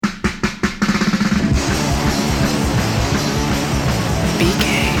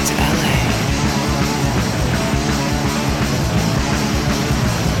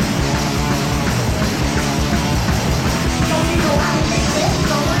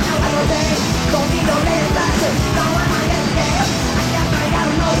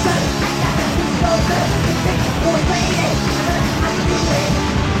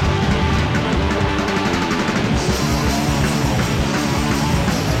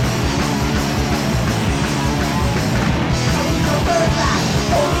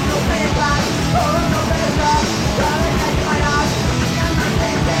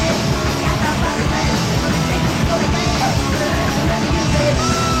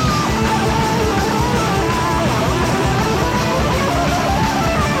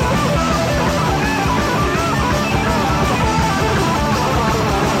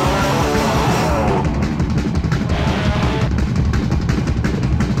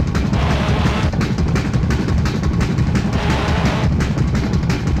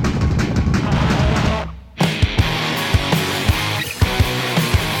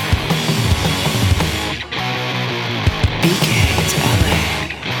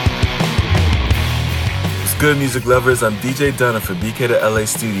good, music lovers? I'm DJ Dunna for BK to LA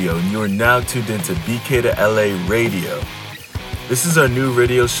Studio, and you are now tuned into BK to LA Radio. This is our new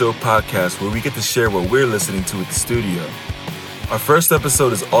radio show podcast where we get to share what we're listening to at the studio. Our first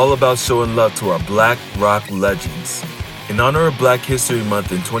episode is all about showing love to our Black rock legends. In honor of Black History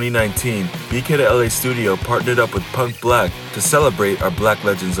Month in 2019, BK to LA Studio partnered up with Punk Black to celebrate our Black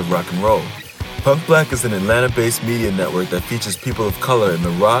legends of rock and roll. Punk Black is an Atlanta-based media network that features people of color in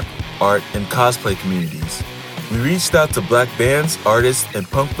the rock, art, and cosplay communities. We reached out to Black bands, artists, and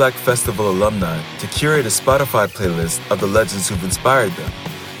Punk Black Festival alumni to curate a Spotify playlist of the legends who've inspired them.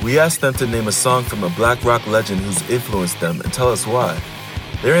 We asked them to name a song from a Black rock legend who's influenced them and tell us why.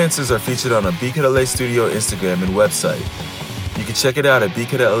 Their answers are featured on our BK to LA Studio Instagram and website. You can check it out at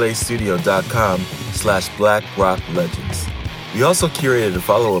bktolastudio.com/BlackRockLegends. We also curated a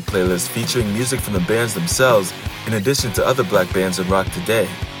follow-up playlist featuring music from the bands themselves in addition to other Black bands in rock today.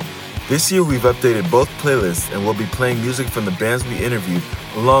 This year we've updated both playlists and we'll be playing music from the bands we interviewed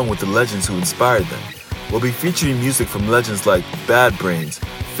along with the legends who inspired them. We'll be featuring music from legends like Bad Brains,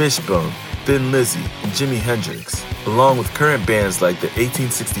 Fishbone, Thin Lizzy, and Jimi Hendrix, along with current bands like the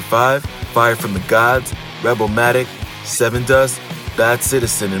 1865, Fire from the Gods, Rebelmatic, Seven Dust, Bad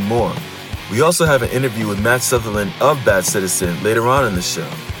Citizen, and more. We also have an interview with Matt Sutherland of Bad Citizen later on in the show.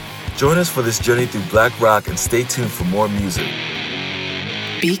 Join us for this journey through Black rock and stay tuned for more music.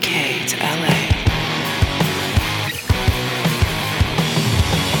 BK to LA.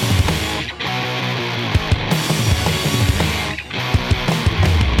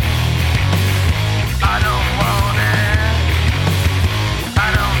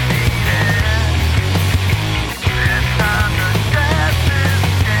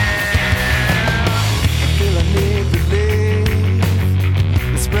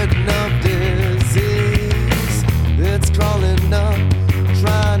 Crawling up,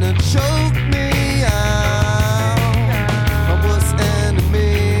 trying to choke me.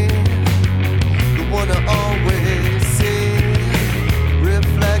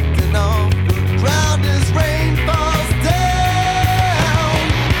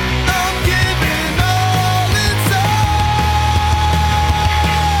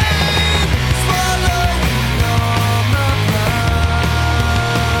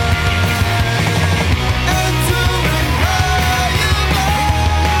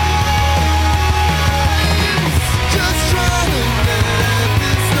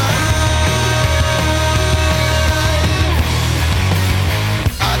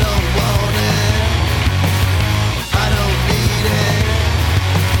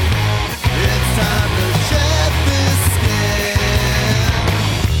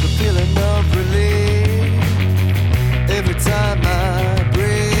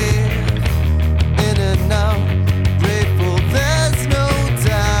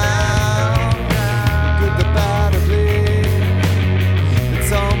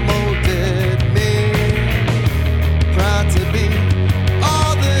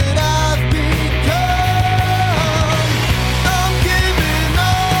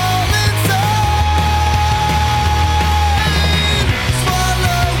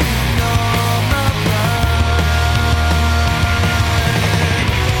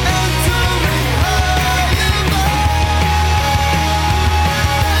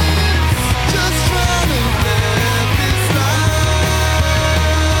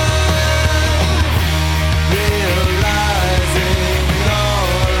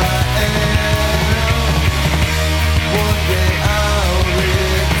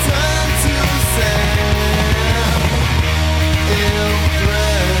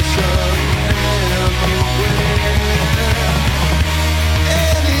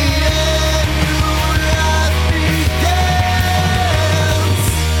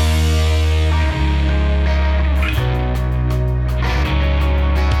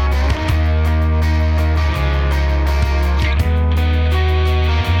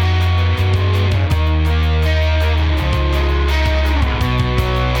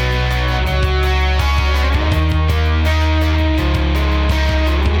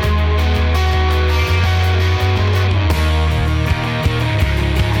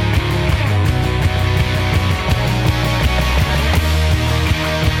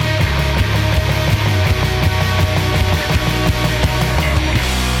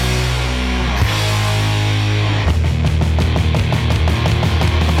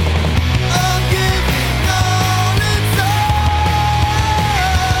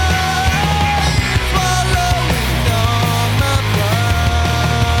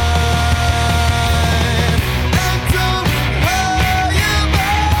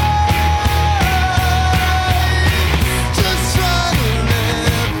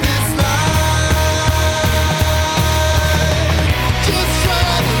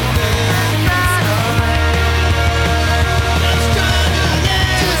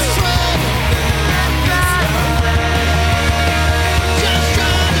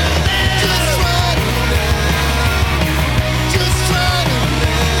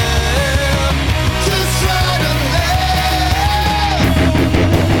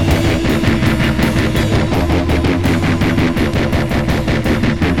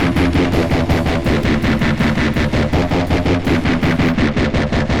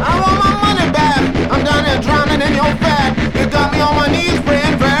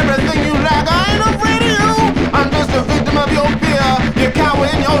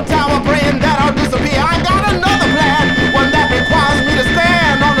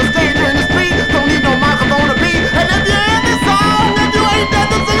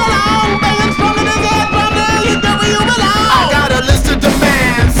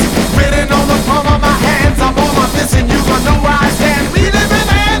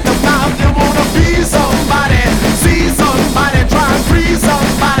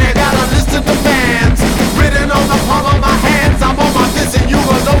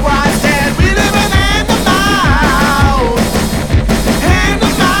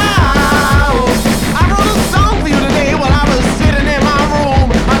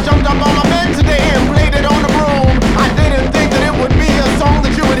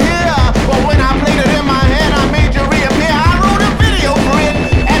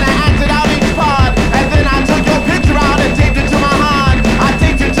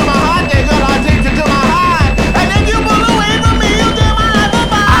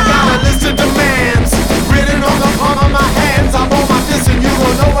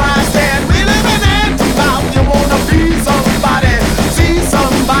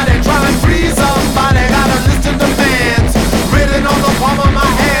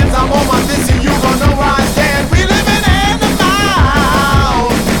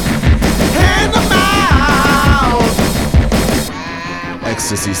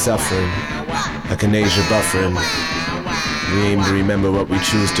 suffering, like an Asia buffering. We aim to remember what we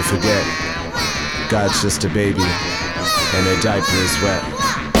choose to forget. God's just a baby, and her diaper is wet.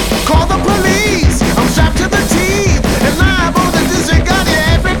 Call the police, I'm strapped to the teeth, and liable to disregard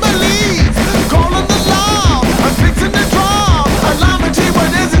every belief. Calling the law, I'm fixing the draw. Alarm and what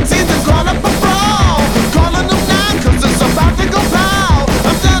isn't seen to call up a brawl. Calling them now, cause it's about to go pow.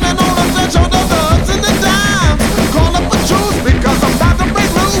 I'm standing on the threshold of the hoods and the dimes. Call up a truce, because I'm about to break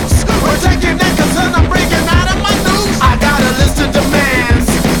loose. We're taking that, cause I'm breaking out of my noose. I got a list of demands,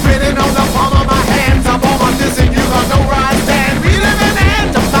 written on the palm of my hands. I'm on my this and you gon' know where I stand. We live in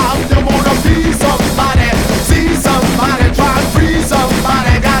hand about you wanna be somebody, see somebody, try and free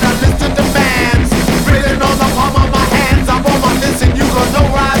somebody. Got a list of demands, written on the palm of my hands. I'm on my this and you gon' know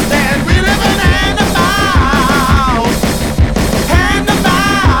where I stand. We live in hand about, hand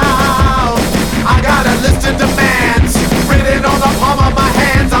about. I got a list of demands, written on the palm of my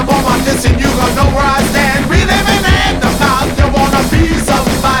hands. I'm on my this and you gon' know where I stand. We live in hand about, you wanna be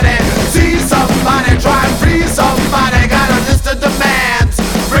somebody, see somebody, try and free somebody. Got a list of demands,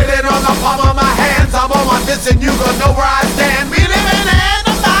 written on the palm of my hands. I'm on my this and you gon' know where I stand. We live in hand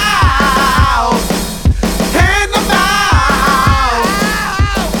about, hand about.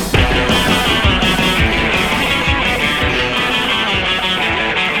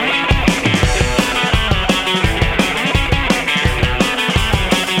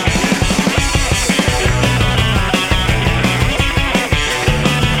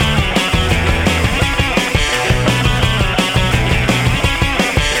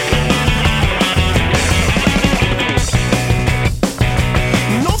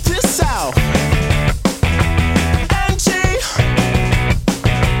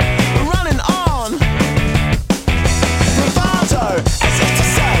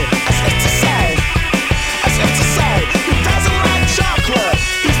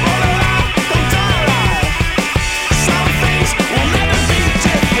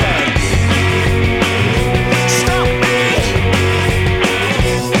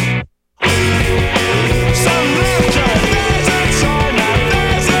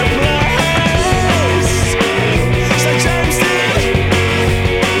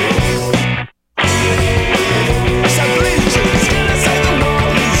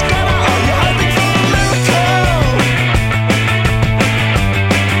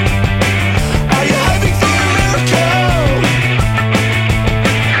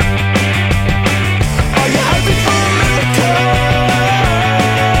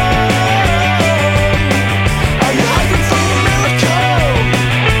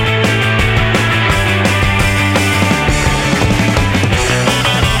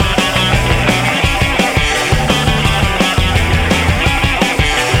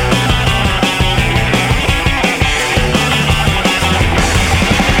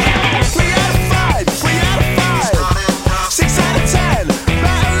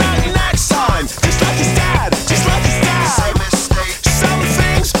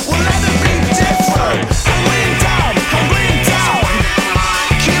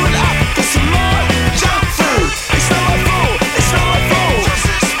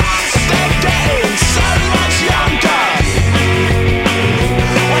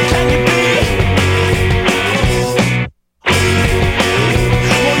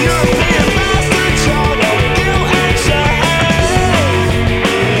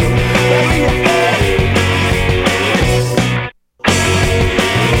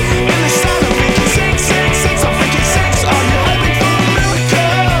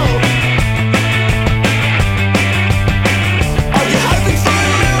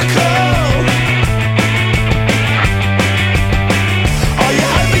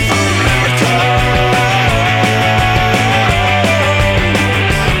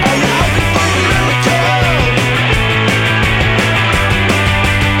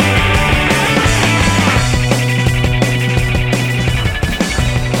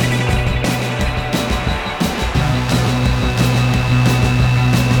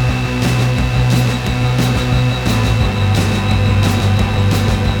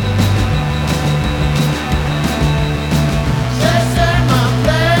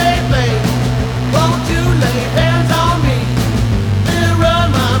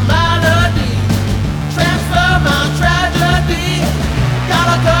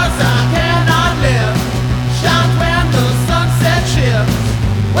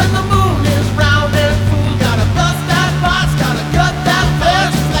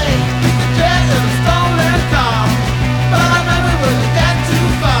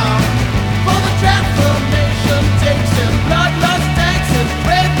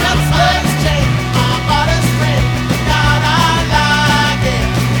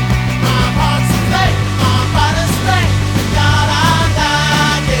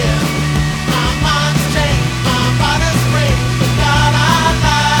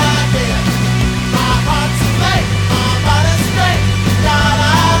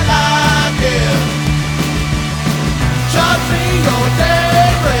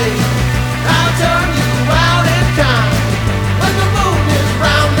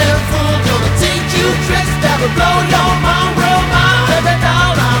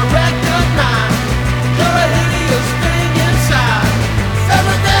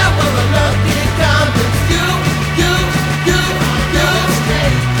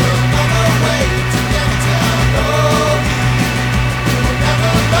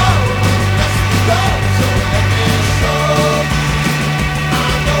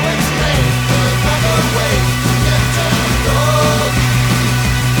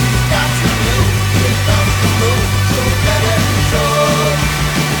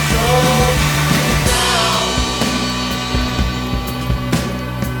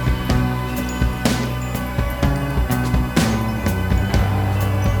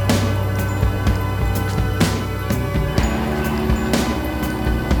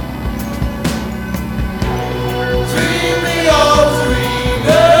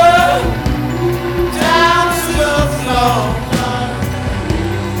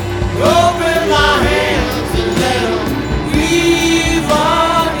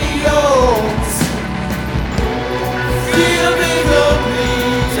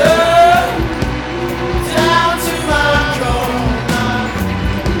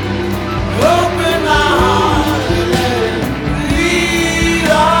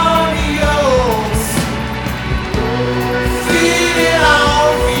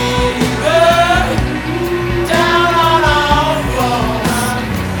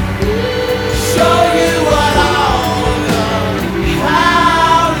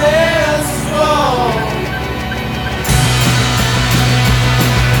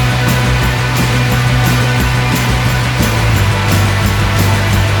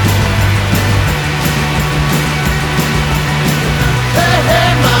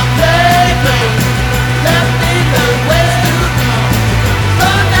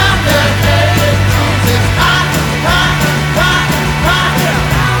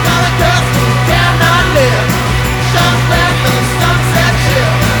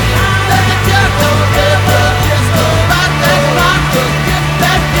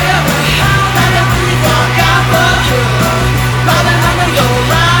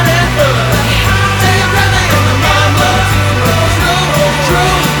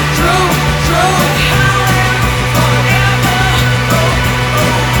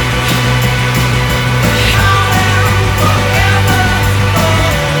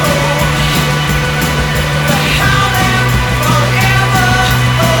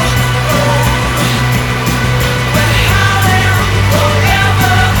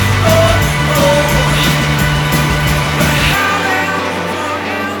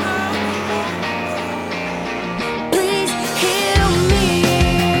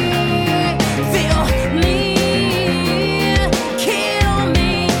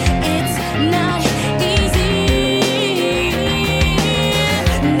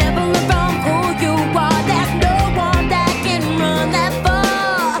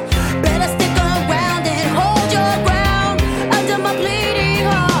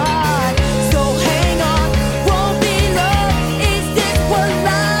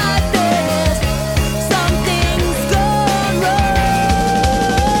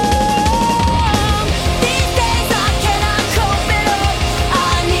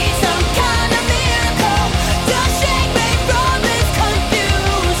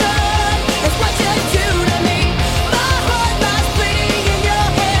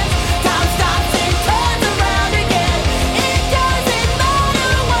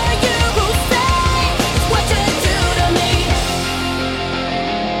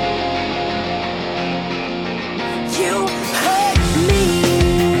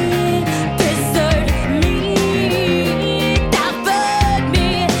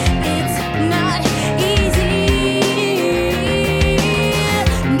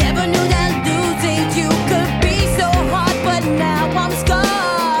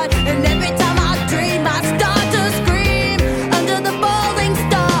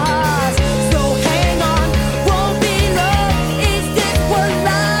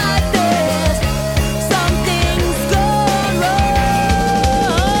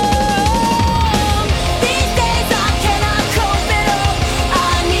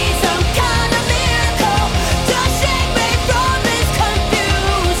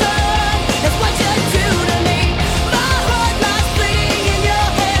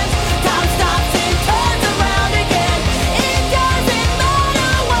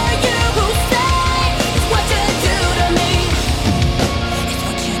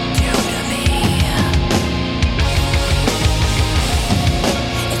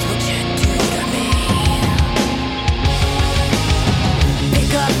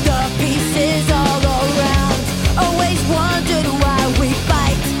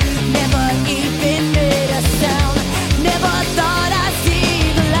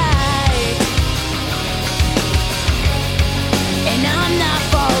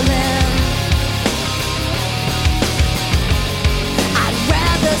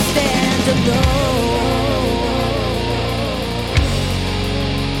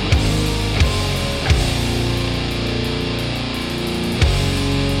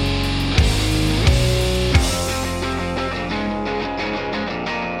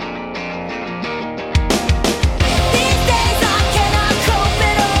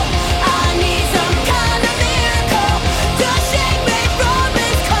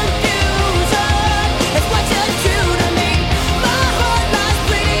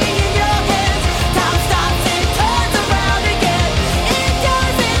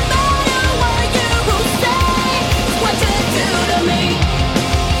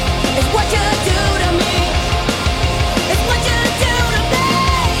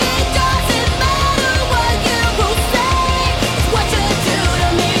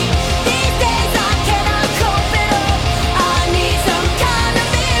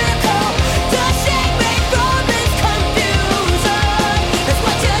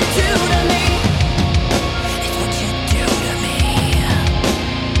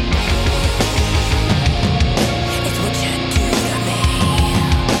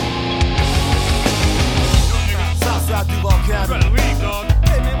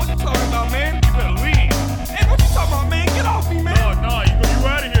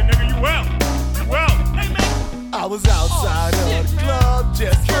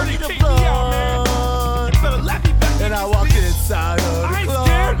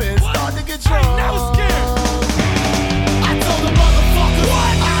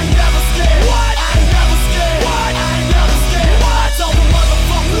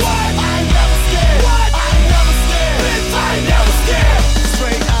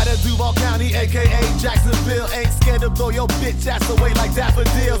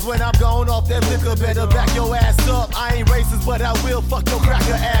 Cause when I'm gone off that liquor, better back your ass up. I ain't racist, but I will fuck your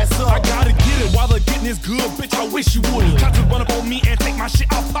cracker ass up. I gotta get it while the getting is good, bitch, I wish you would. Try to run up on me and take my shit,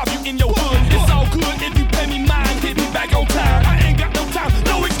 I'll pop you in your hood. It's all good if you pay me mine, hit me back on time. I ain't got no time,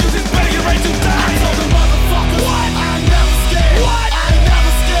 no excuses, better get ready to die. I told the motherfuckers, what? I ain't never scared. What? I ain't never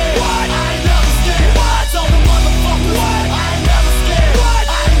scared. What? I ain't never scared. What? I told the motherfuckers, what? I ain't never scared. What?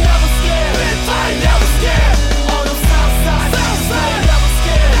 I ain't never scared. Bitch, I ain't never scared. All them Southside niggas, I ain't never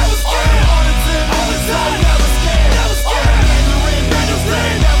scared. Never scared. All the Arlington niggas, I ain't never scared. Never scared. All the Mandarin niggas, I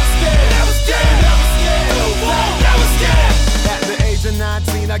ain't never scared. Never scared. Never scared. Never scared. At the age of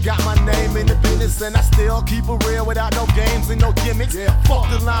 19, I got my name in the business, and I still keep it real without no games and no gimmicks. Yeah. Fuck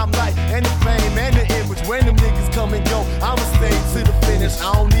the limelight and the fame and the image. When them niggas come and go, I'ma stay to the finish.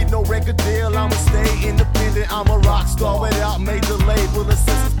 I don't need no record deal, I'ma stay independent. I'm a rock star without major label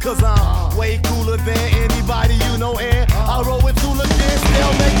assistance, cause I'm way cooler than anybody you know, and I roll with hooligans,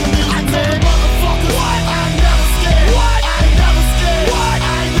 still making music, man. Motherfuckers, what? I ain't never scared. What? I ain't never scared. What?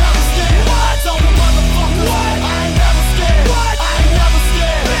 I ain't never scared. What? I told the motherfuckers, what? I ain't never scared. What? I ain't never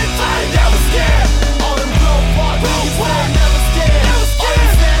scared. Bitch, I ain't never scared. All them blow part niggas, I ain't never scared. Never scared. All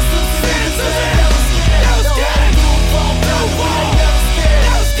them sad sisters, niggas, I ain't never scared. Never scared. No, I ain't never scared.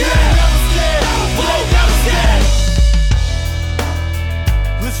 Never scared. Never scared. I ain't never scared.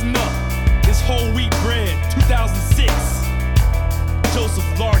 Listen up, it's whole wheat bread, 2006.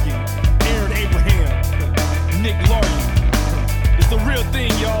 Joseph Larkin, Aaron Abraham, Nick Larkin. It's the real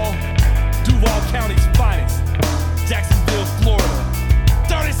thing, y'all. Duval County's finest, Jacksonville, Florida.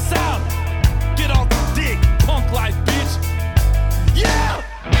 Dirty South, get off the dick, punk life, bitch. Yeah!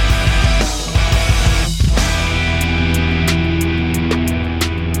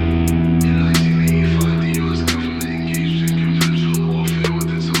 In 1985, the US government engaged in conventional warfare with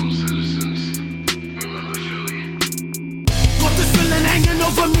its own citizens. Remember Philly? Got this feeling hanging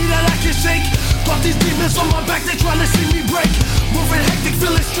over me that I can shake. Got these demons on my back, they tryna see me break. Moving hectic,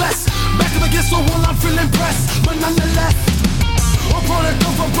 feeling stress. Back up against the wall, I'm feeling pressed. But nonetheless, a product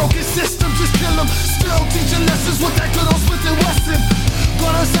of a broken system, just kill them. Still teaching lessons with that good old Smith and Wesson.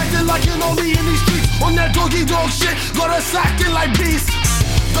 Got us acting like you know me in these streets. On that doggy dog shit, got us acting like beasts.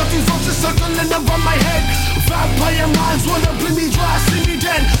 Got these vultures circling above my head. Vampire minds wanna bleed me dry, see me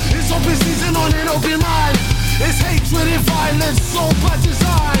dead. It's open season on an open mind. It's hatred and violence, so by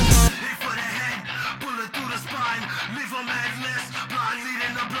design. Aim for the head, bullet through the spine. Leave them headless, blind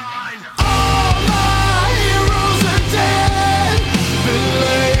leading the blind. All my heroes are dead, been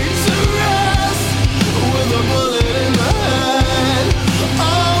laid to rest with a bullet in the head.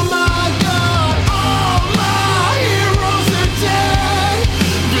 Oh my God, all my heroes are dead,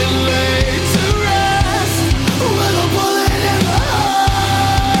 been laid to rest with a bullet in the head.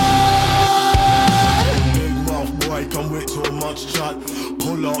 Big mouth boy, come with too much chat.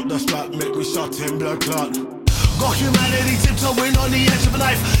 Pull out the strap, make me shot him blood clot. Got humanity tiptoeing on the edge of a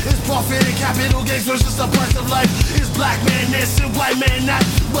knife. It's profit and capital gains versus the price of life. It's black man this and white man that.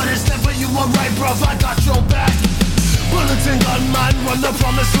 But it's never you are right, bruv, I got your back. Bulletin gunman, run the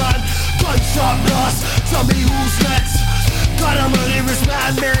promised land. Gunshot blast, tell me who's next. Got a murderous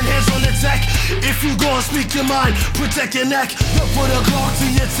madman, hands on the tech. If you gon' speak your mind, protect your neck. You put a Glock to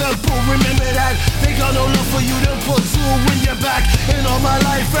your temple, remember that. They got no love for you, they'll put two in your back. And all my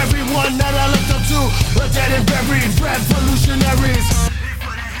life, everyone that I looked up to are dead and buried, revolutionaries. Aim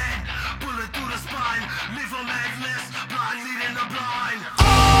for the head, bullet through the spine. Leave them headless, blind leading the blind.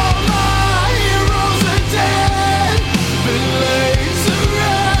 All my heroes are dead, been laid to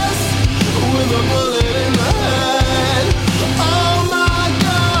rest with a bullet in the head. Oh my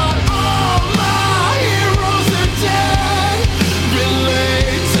God, all my heroes are dead, been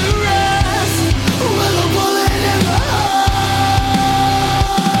laid to rest with a bullet in the head.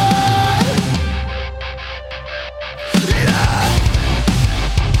 Yeah.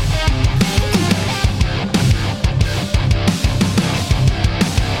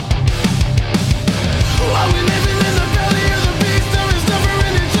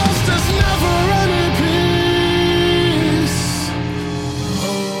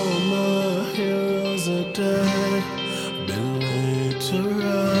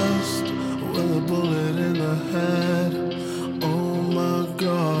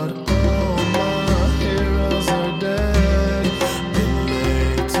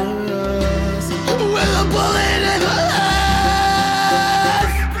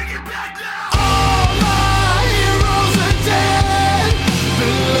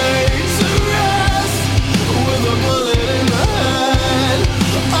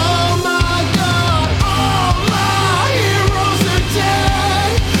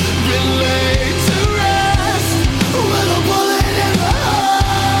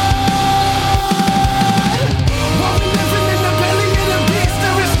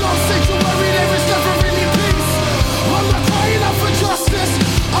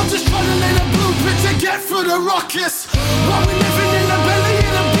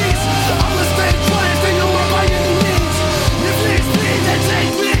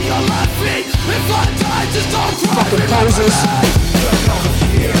 posers.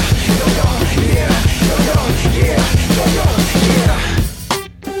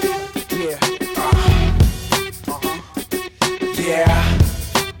 Yeah.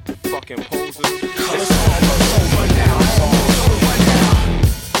 Fucking posers. It's almost over now. It's almost over now.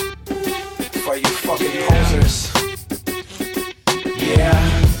 For you fucking posers. Yeah.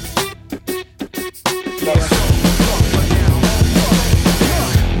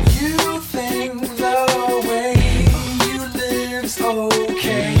 You think the way you live's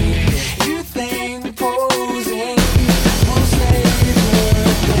okay. You think posing will save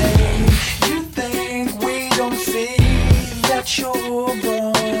the day. You think we don't see that you're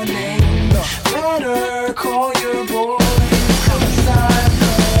running. Better call your boys, 'cause I'm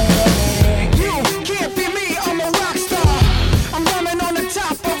coming. You can't be me, I'm a rock star. I'm running on the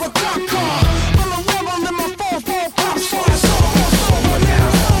top of a cop car. I'm a rebel in my 4-4 pop star. It's almost over now,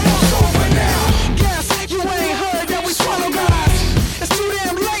 almost over now. Guess you ain't heard that we swallow guys. It's too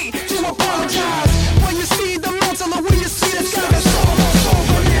damn late to apologize. When you see the mantle or when you see the sky, it's almost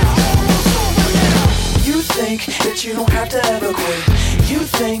over now, almost over now. You think that you don't have to ever quit. You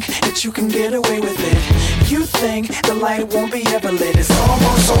think that you can get away with it. You think the light won't be ever lit. It's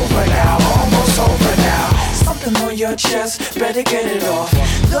almost over now, almost over now. Something on your chest, better get it off.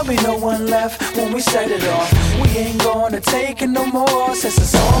 There'll be no one left when we set it off. We ain't gonna take it no more, since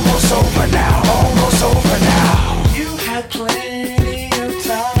it's almost over now, almost over now. You had plenty of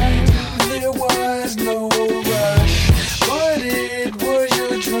time, there was no rush, but it was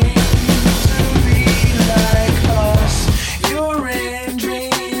your dream to be like us. You're in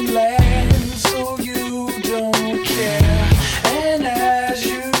dreamland, so you don't care. And as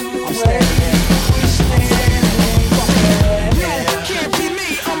you wait, we're standing there. Yeah, can't be me,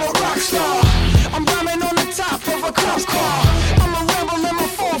 I'm a rock star. I'm rhyming on the top of a cop car. I'm a rebel in my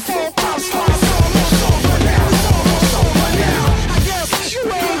 4-4 pop star. It's almost over now, it's almost over now. I guess you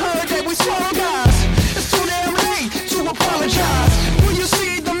ain't heard that we swallow guys. It's too damn late to apologize. When you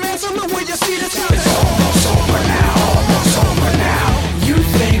see the mantle or when you see the time, it's almost over now, almost over now. You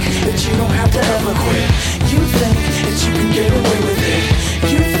think that you don't have to ever quit. You think that you can get away with it.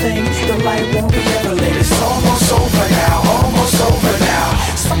 You think the light won't be ever lit. It's almost over now, almost over now.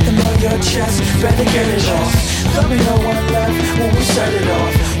 Something on your chest, better get it off. There'll be no one left when we set it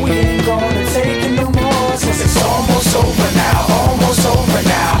off. We ain't gonna take it no more, since it's almost over now, almost over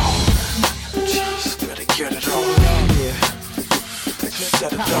now. Just better get it on. Yeah.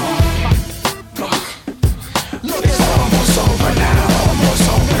 Set it off. Look, it's almost over now, almost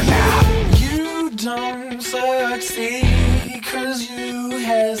over now. You don't succeed 'cause you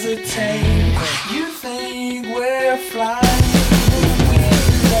hesitate. You think we're flying, but we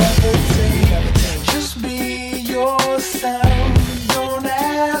levitate. Just be yourself, don't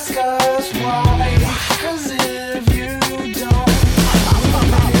ask us why. 'Cause if you don't,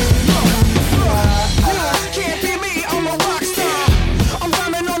 can't be me, I'm a rock star. I'm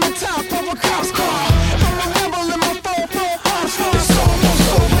rhyming on the top of a cop's car. I'm a rebel in my 4-4 pop star. It's almost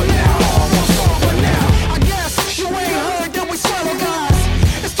over now, almost over now. I guess you ain't heard that we swallow guys.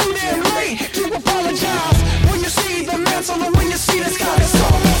 It's too damn late to apologize. When you see the mantle or when you see the sky, it's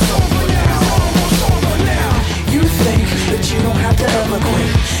almost over now, almost over now. You think that you don't have to ever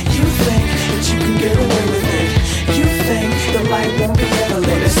quit. You think that you can get away with it. You think the light won't be ever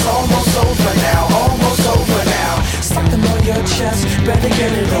lit. It's almost over now, almost over now. Something on your chest, better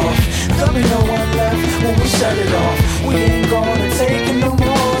get it off. There'll be no one left when we set it off. We ain't gonna take it no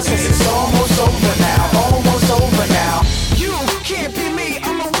more, since it's almost over now, almost over now. You can't be me,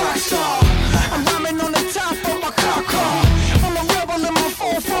 I'm a rock star. I'm rhyming on the top of my car car. I'm a rebel in my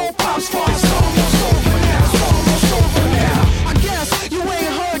 4-4 pop star. It's almost over now, it's almost over now. I guess you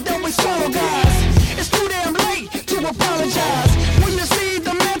ain't heard that we swallow guys. It's too damn late to apologize. When you see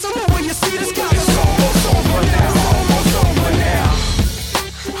the mantle or when you see the sky, it's almost over now, almost over now.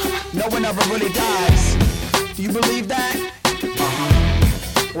 No one ever really dies. Do you believe that?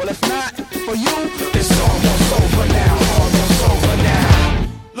 Well, if not, for you, it's almost over now, almost over now.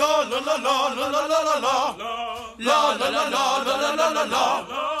 La la la la la la la la la. La la la la la la la la la.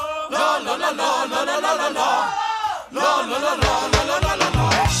 La la la la la la la la la. La la la la la la la la la.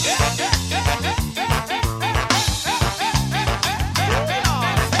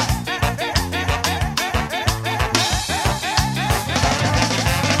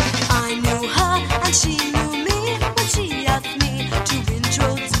 I knew her and she knew me when she asked me to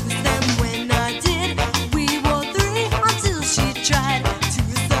introduce them. When I did, we were three until she tried to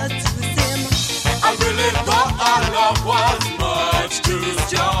seduce him. I really thought our love was much too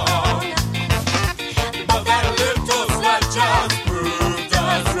strong, but that little slight just proved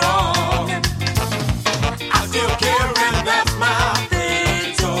us wrong. I still still caring, that's my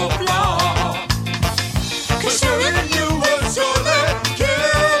fatal flaw. 'Cause sharing you would surely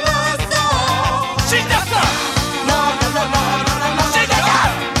kill us all. She does not. No, no, no, no, no, no, no. She does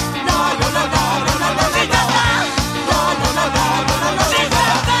not. No, no, no, no, no, no, no. She does not. No, no, no, no, no, no, no. She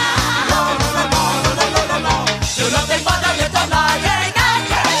does not. No, no, no, no, no, no, no, no, no. Do nothing but a little lying. I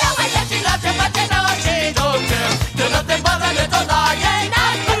tell you what she loves you, but you know she don't care. Do nothing but a little lying.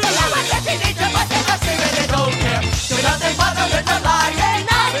 I tell you what she needs you, but you know she really don't care. Do nothing but a little lying.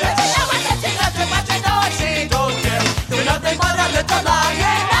 I tell you what she loves you, but you know she don't care. Do nothing but a little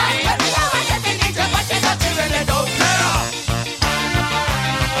lying. I tell you what she needs you, but you know she really don't care.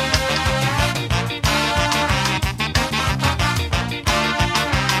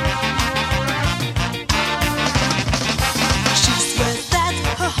 She swears that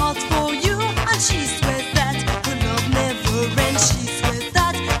her heart's for you, and she swears that her love never ends. She swears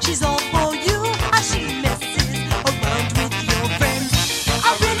that she's all for you, and she messes around with your friends.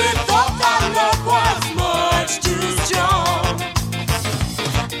 I really thought that love was much too strong,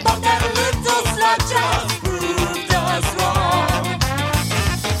 but that little slut just proved us wrong.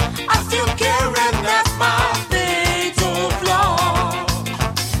 I'm still caring, that's my fatal flaw.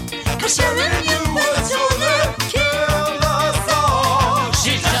 'Cause sharing you would surely kill us all.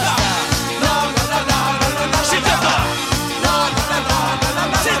 She does not. No, no, no, no, no, no, no. She does not. No, no, no, no, no, no, no.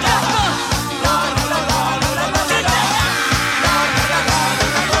 She does not. No, no, no, no, no, no, no. She does not. No, no, no, no,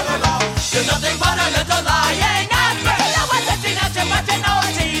 no, no, no, no. You're nothing but a little lying. I tell you what she knows you, but you know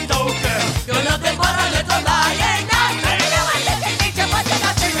she don't care. You're nothing but a little lying. I tell you what she needs you, but you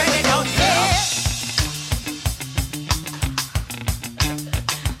know she really don't care.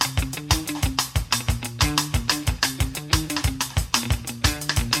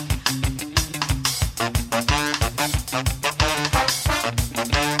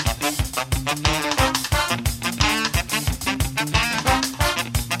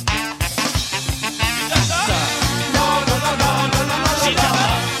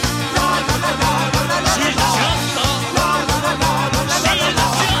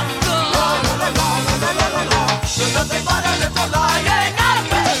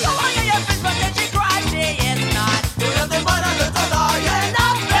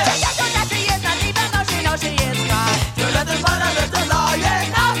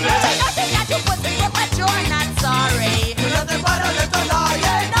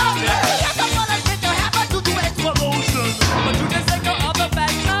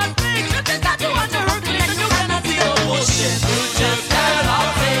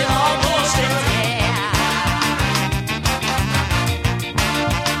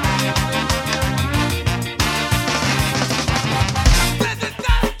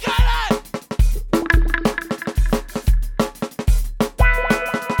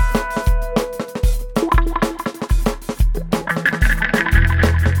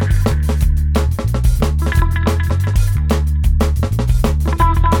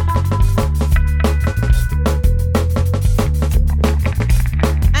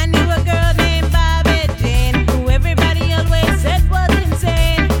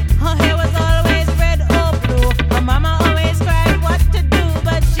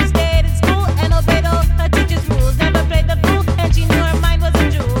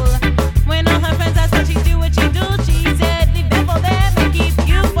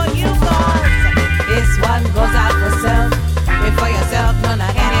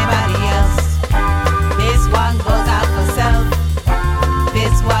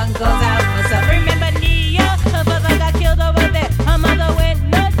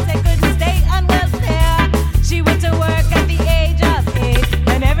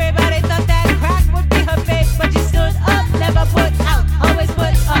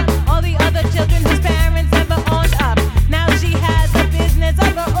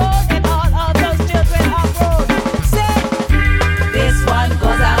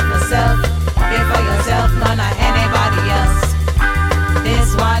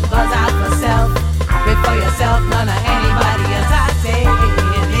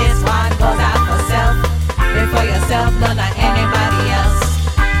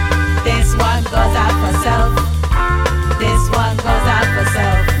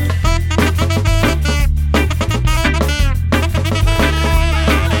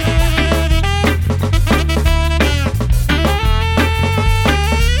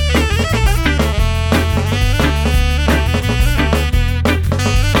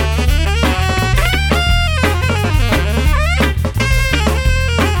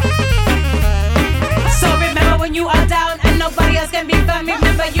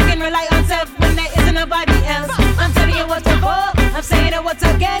 I'm saying it once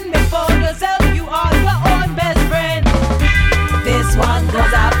again, before yourself, you are your own best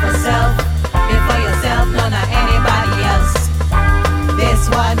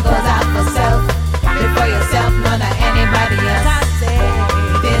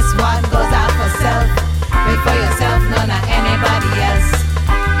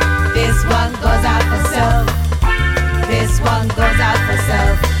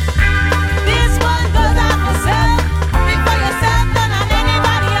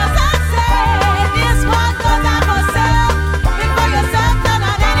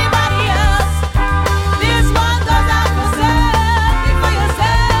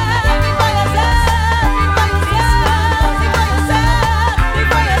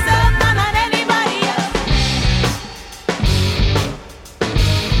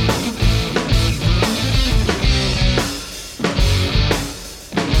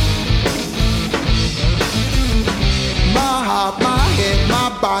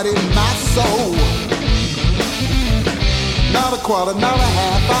heart and my soul. Not a quarter, not a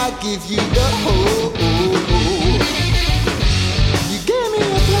half, I give you the whole. You gave me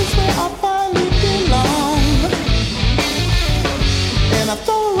a place where I finally belong, and I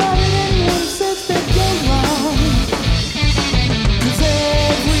throw right in anyone who says that you're wrong. 'Cause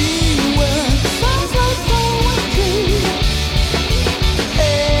every word sounds like poetry.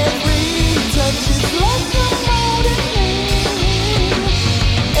 Every touch is like a melody.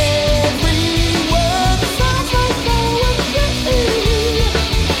 Every word sounds like poetry.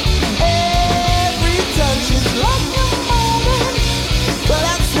 Every touch is like a melody. But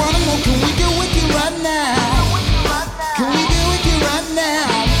I just wanna know, can we get wicked right now? Can we get wicked right now?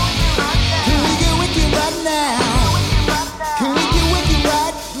 Can we get wicked right now? Can we get wicked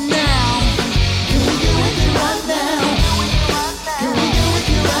right now? Can we get wicked right now? Can we get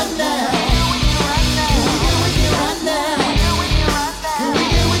wicked right now? Can we get wicked right now? Can we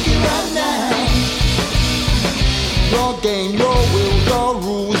get wicked right now? Your game, your will, your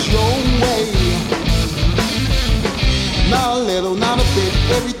rules, your way. Not a little, not a bit,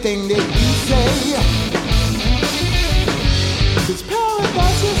 everything that you say. 'Cause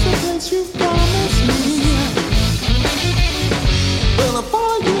paradise is the place you promised me. Well, I'll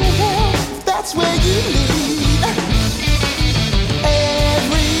follow you to hell if that's where you lead.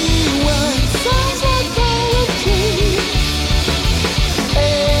 Every word sounds like poetry.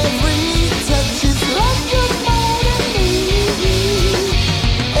 Every touch is like a melody.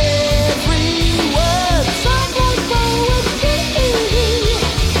 Every word sounds like poetry.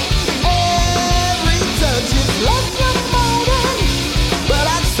 Every touch is like a melody. But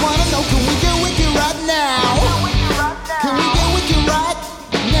I just wanna know, can we get wicked right now? Can we get wicked right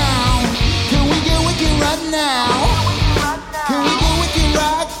now? Can we get wicked right now? Can we get wicked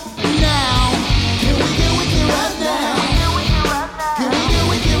right now? Can we get wicked right now? Can we get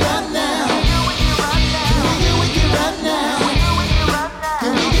wicked right now? Can we get wicked right now?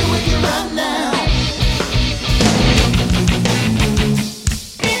 Can we get wicked right now?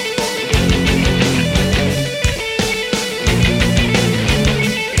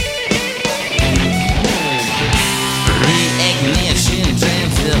 Reignition,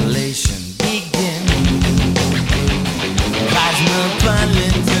 translation begin.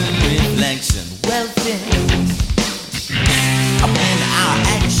 Cosmopolitan reflection, welfare. When our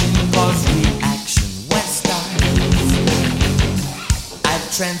action cause reaction, Western. A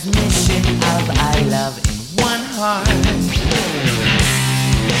transmission of I love in one heart.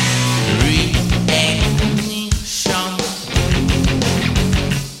 Reignition.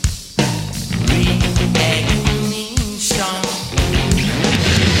 Reignition.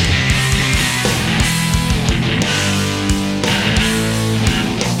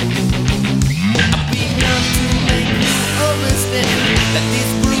 I've been enough to make you understand that this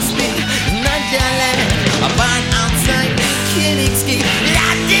Bruce Lee is not your land. A barn outside the clinic scheme.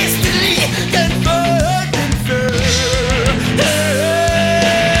 That destiny confirmed.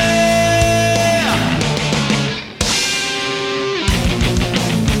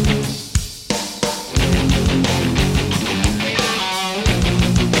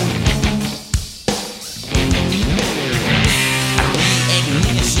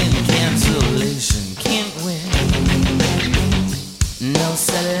 Reignition, cancellation, can't win. No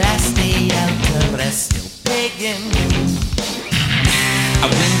celestial, terrestrial, pagan.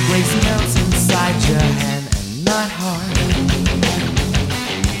 When grace melts inside your hand and not heart,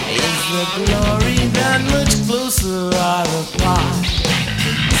 is the glory that much closer or apart?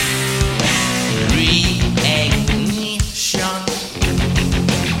 Reignition.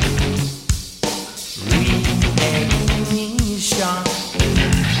 Reignition.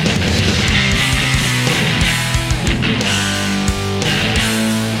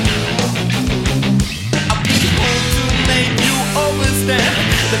 I'll be home to make you understand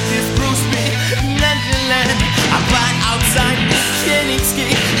that this Bruce Lee, not your land. I'm right outside the clinic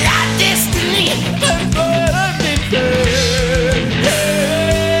scheme. Our destiny,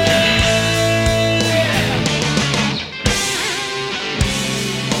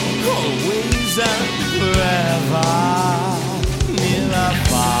 always and forever, near or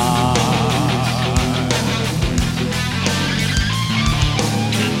far.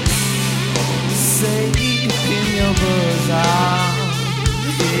 Safe in your bosom,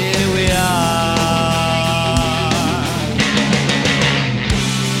 here we are.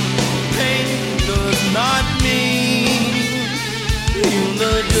 Pain does not mean you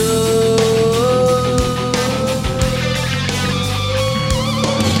the door.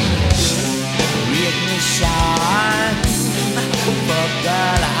 Reignition for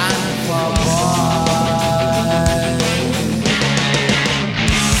girl and for boy.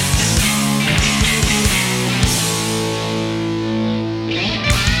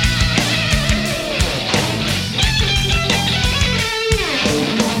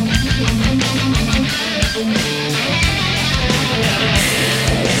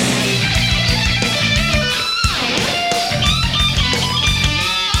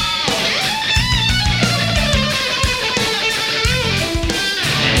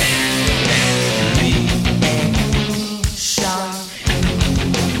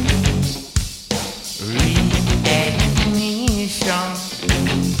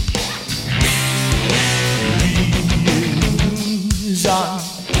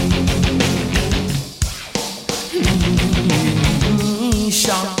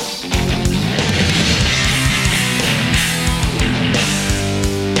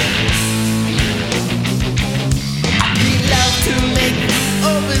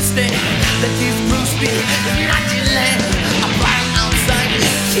 that this Bruce Lee is not your land. I'm right outside the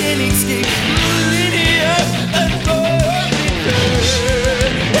Koenigsegg Millennium Authority.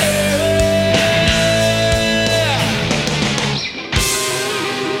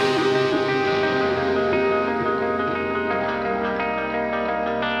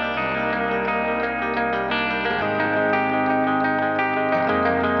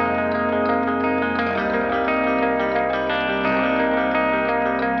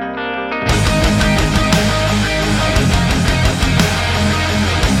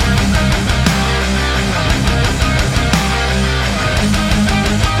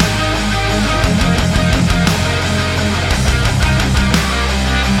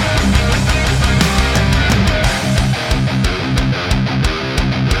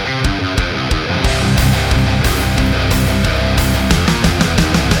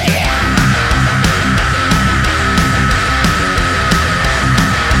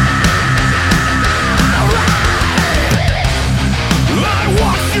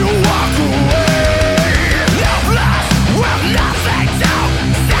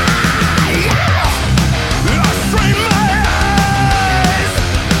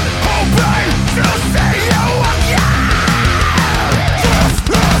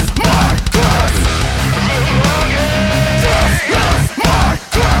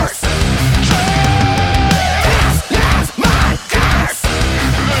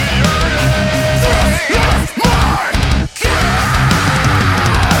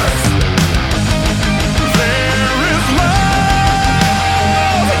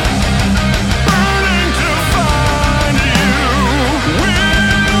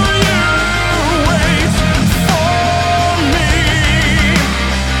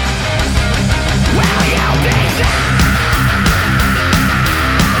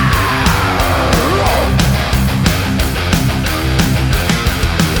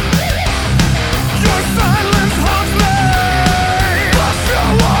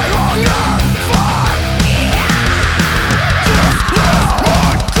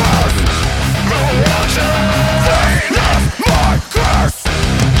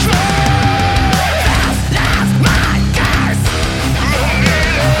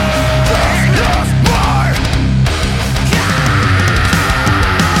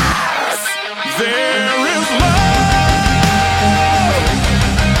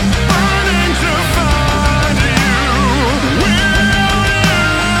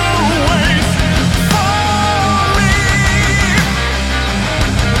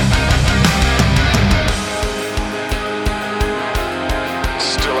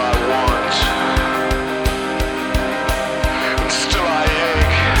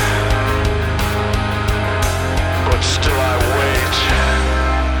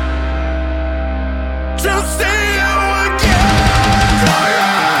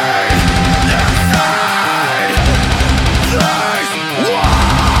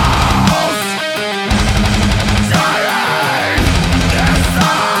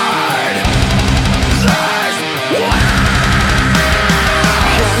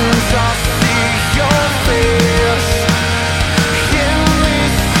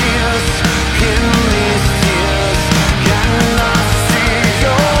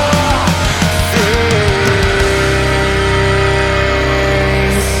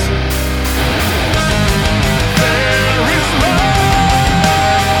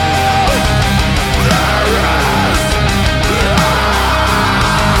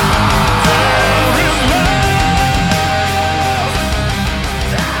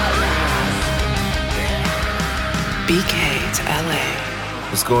 BK to LA.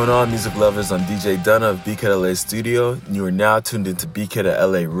 What's going on, music lovers? I'm DJ Dunna of BK to LA Studio, and you are now tuned into BK to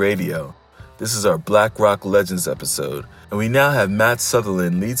LA Radio. This is our Black Rock Legends episode, and we now have Matt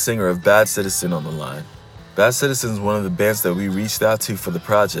Sutherland, lead singer of Bad Citizen, on the line. Bad Citizen is one of the bands that we reached out to for the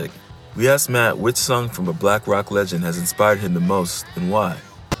project. We asked Matt which song from a Black Rock legend has inspired him the most and why.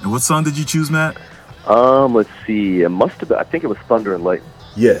 And what song did you choose, Matt? Let's see. It must have been, I think it was Thunder and Lightning.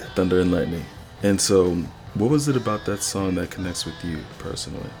 Yeah, Thunder and Lightning. And so, what was it about that song that connects with you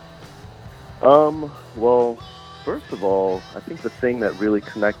personally? Well, first of all, I think the thing that really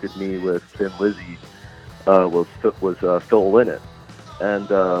connected me with Thin Lizzy was Phil Lynott,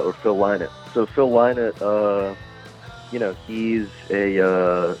 or Phil Lynott. So Phil Lynott, he's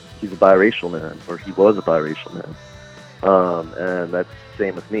a biracial man, or he was a biracial man, and that's the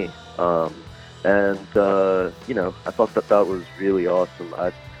same with me. I thought that was really awesome.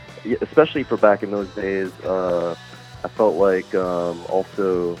 Especially for back in those days, I felt like I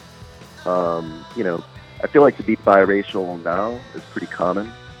feel like to be biracial now is pretty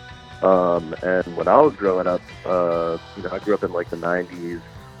common. And when I was growing up, I grew up in like the 90s,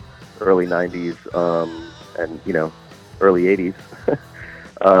 early 90s, and, you know, early 80s,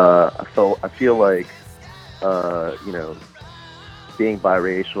 I feel like, you know, being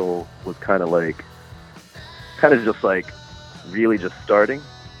biracial was kind of just like really just starting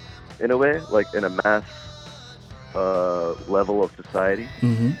in a way, like in a mass level of society.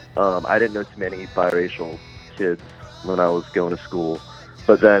 I didn't know too many biracial kids when I was going to school,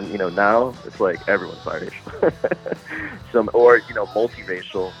 but then, you know, now it's like everyone's biracial. Or, you know,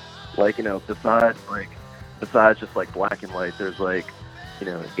 multiracial, like, you know, besides just like black and white, there's like, you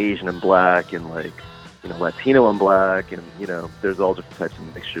know, Asian and black, and like, you know, Latino and black, and, you know, there's all different types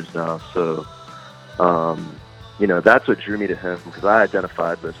of mixtures now. So, you know, that's what drew me to him, because I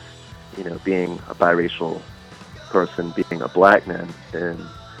identified with, you know, being a biracial person, being a black man in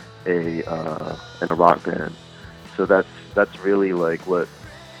a rock band. So that's really like what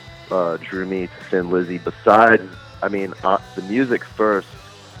drew me to Thin Lizzy. Besides, I mean, the music first,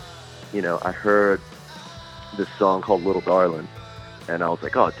 you know, I heard this song called Little Darlin', and I was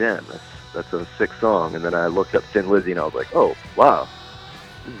like, oh damn, that's a sick song. And then I looked up Thin Lizzy, and I was like, oh wow,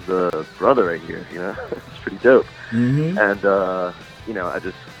 this is the brother right here, you know. It's pretty dope. And you know, I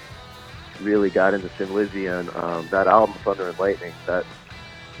just really got into Thin Lizzy, and that album Thunder and Lightning, that's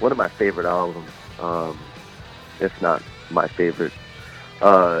one of my favorite albums, if not my favorite.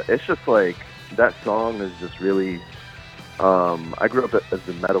 It's just like, that song is just really, I grew up as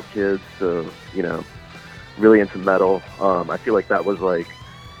a metal kid, so, you know, really into metal. I feel like that was like,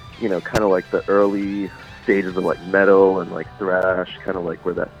 you know, kind of like the early stages of like metal and like thrash, kind of like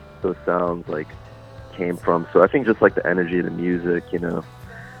where those sounds like came from. So I think just like the energy of the music, you know,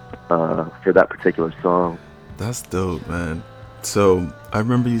 for that particular song. That's dope, man. So I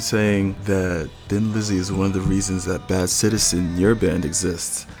remember you saying that Thin Lizzy is one of the reasons that Bad Citizen, your band,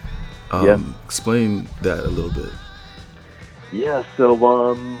 exists. Explain that a little bit. Yeah, so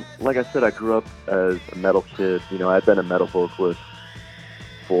like I said, I grew up as a metal kid. You know, I've been a metal vocalist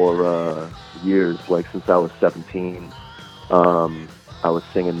for years, like since I was 17. I was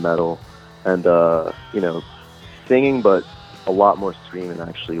singing metal, and you know, singing, but a lot more screaming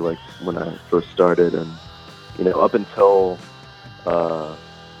actually, like when I first started. And, you know, up until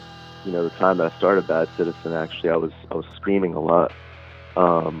you know, the time that I started Bad Citizen, actually I was screaming a lot.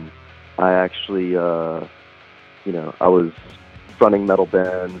 I actually you know, I was fronting metal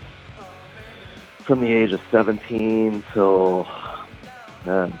bands from the age of 17 till,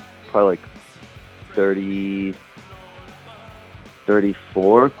 man, probably like 30,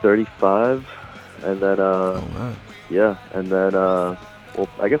 34, 35, and then yeah, and then well,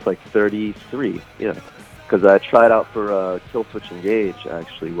 I guess like 33, yeah, because I tried out for Killswitch Engage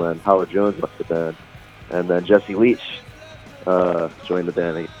actually when Howard Jones left the band, and then Jesse Leach joined the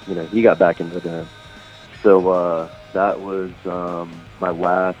band. You know, he got back into the band, so that was my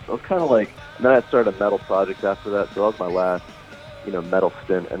last. I was kind of like, and then I started a metal project after that, so that was my last, you know, metal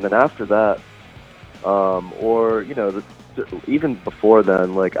stint. And then after that, or, you know, even before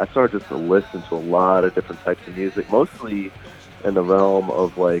then, like, I started just to listen to a lot of different types of music, mostly in the realm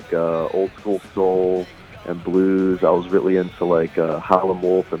of like old school soul and blues. I was really into like Howlin'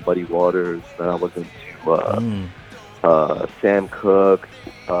 Wolf and Muddy Waters. Then I was into Sam Cooke,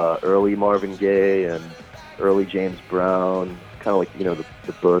 early Marvin Gaye, and early James Brown, kind of like, you know,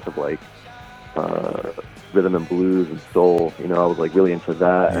 the birth of like rhythm and blues and soul. You know, I was like really into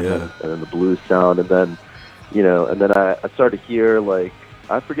that, and then the blues sound, and then, you know, and then I started to hear, like,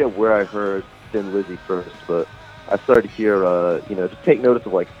 I forget where I heard Thin Lizzy first, but I started to hear, you know, just take notice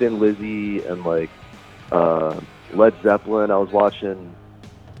of like Thin Lizzy and like Led Zeppelin. I was watching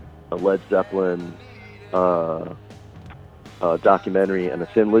a Led Zeppelin documentary and a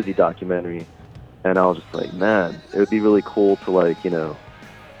Thin Lizzy documentary, and I was just like, man, it would be really cool to like, you know,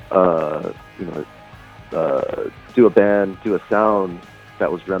 do a sound that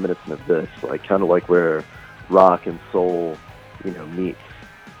was reminiscent of this, like kind of like where rock and soul, you know, meets.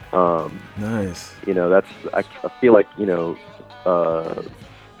 Nice. You know, that's, I feel like, you know,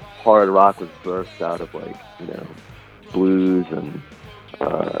 hard rock was birthed out of like, you know, blues and,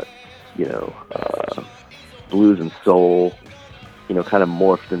 you know, blues and soul, you know, kind of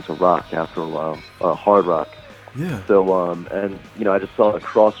morphed into rock after a while, hard rock. Yeah. So, and, you know, I just saw a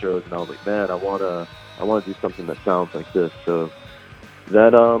crossroads, and I was like, man, I want to do something that sounds like this. So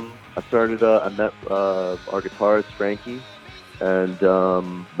then, I started, I met, our guitarist, Frankie, and,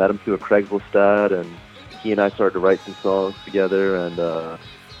 met him through a Craigslist ad, and he and I started to write some songs together, and,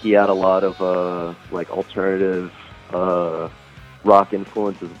 he had a lot of, like, alternative, rock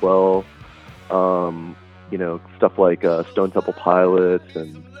influence as well. You know, stuff like Stone Temple Pilots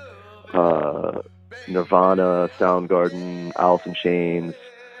and Nirvana, Soundgarden, Alice in Chains,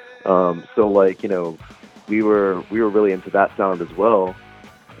 So like, you know, we were really into that sound as well.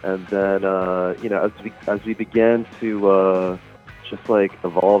 And then, you know, as we began to just like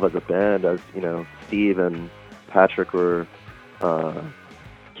evolve as a band, as you know, Steve and Patrick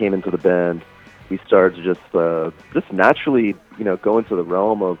came into the band, we started to just naturally, you know, go into the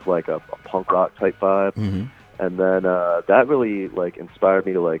realm of like a punk rock type vibe. Mm-hmm. And then that really like inspired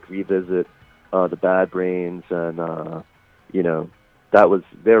me to like revisit the Bad Brains, and you know,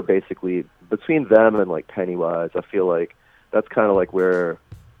 they're basically between them and like Pennywise. I feel like that's kind of like where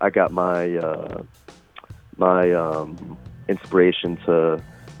I got my inspiration to,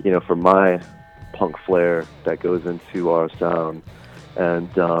 you know, for my punk flair that goes into our sound. And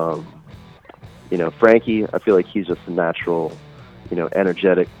you know, Frankie, I feel like he's just a natural, you know,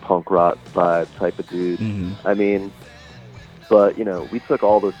 energetic punk rock vibe type of dude. Mm-hmm. I mean, but you know, we took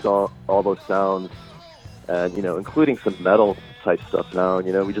all those sounds, and you know, including some metal type stuff now, and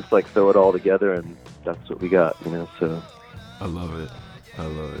you know, we just like throw it all together, and that's what we got, you know. So I love it.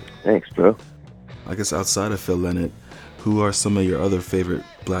 Thanks, bro. I guess outside of Phil Lynott, who are some of your other favorite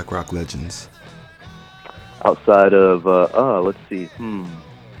black rock legends? Outside of let's see.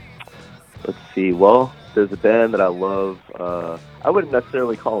 Well, there's a band that I love. I wouldn't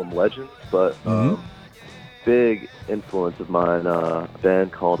necessarily call them legends, but big influence of mine. A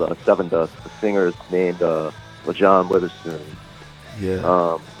band called Seven Dust. The singer is named LaJohn Witherspoon.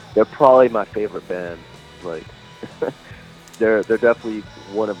 Yeah. They're probably my favorite band. Like, they're definitely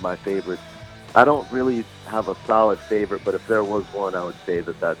one of my favorites. I don't really have a solid favorite, but if there was one, I would say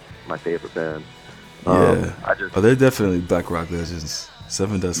that that's my favorite band. Yeah. They're definitely black rock legends.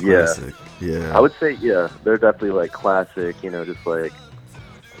 Seven Dust classic. Yeah. I would say, yeah, they're definitely like classic, you know, just like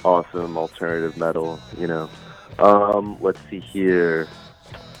awesome alternative metal, you know. Let's see here.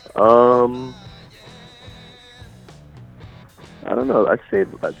 I don't know. I'd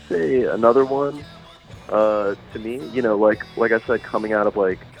say another one. To me, you know, like I said, coming out of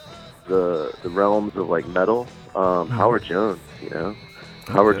like the realms of like metal, Howard Jones, you know,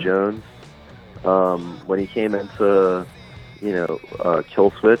 Howard Jones. When he came into, you know,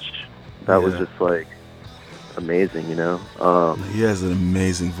 Killswitch, that was just like amazing, you know. He has an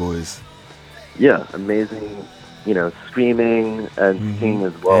amazing voice. Yeah, amazing, you know, screaming and singing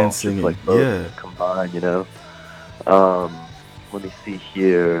as well. And singing, just like both combined, you know. Let me see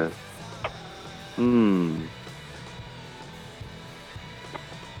here.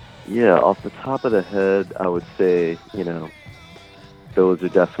 Yeah, off the top of the head, I would say, you know, those are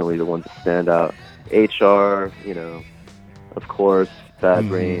definitely the ones that stand out. HR, you know, of course, Bad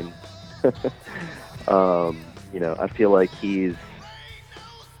Brain. You know, I feel like he's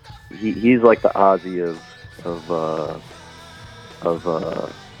like the Ozzy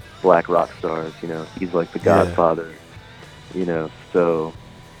of black rock stars. You know, he's like the Godfather. You know, so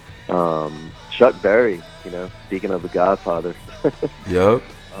Chuck Berry. You know, speaking of the Godfather. Yep.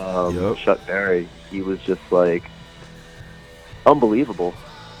 Chuck Berry. He was just like unbelievable,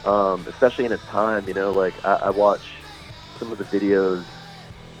 especially in his time. You know, like I watch some of the videos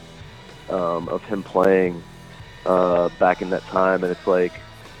of him playing back in that time, and it's like,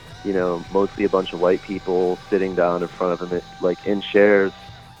 you know, mostly a bunch of white people sitting down in front of him, like in chairs,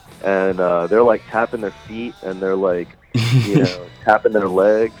 and they're like tapping their feet, and they're like, you know, tapping their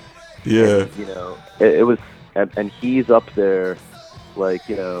legs. Yeah. And, you know, it was, and he's up there, like,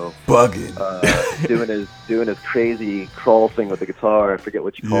 you know, bugging, doing his crazy crawl thing with the guitar. I forget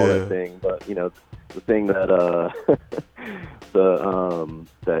what you call that thing, but you know, the thing that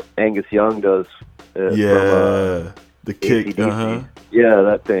that Angus Young does. From, the kick. AC/DC. Yeah,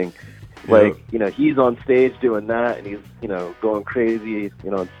 that thing. Like, you know, he's on stage doing that, and he's, you know, going crazy,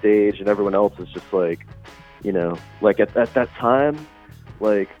 you know, on stage, and everyone else is just like, you know, like at that time,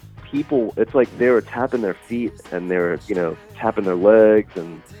 like people, it's like they were tapping their feet and they were, you know, tapping their legs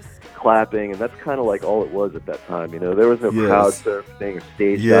and clapping, and that's kind of like all it was at that time. You know, there was no crowd surfing or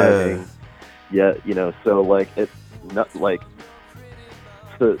stage diving yet. You know, so like it's not like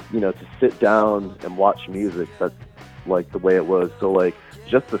to, you know, to sit down and watch music. That's like the way it was. So like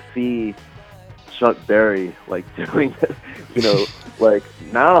just to see Chuck Berry like doing it, you know, like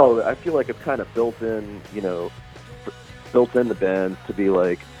now I feel like it's kind of built in, you know, built in the bands to be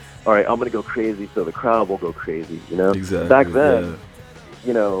like, all right, I'm gonna go crazy so the crowd will go crazy, you know. Exactly. Back then,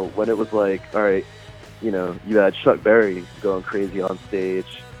 you know, when it was like, all right, you know, you had Chuck Berry going crazy on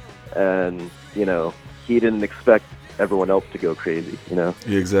stage, and you know, he didn't expect everyone else to go crazy, you know.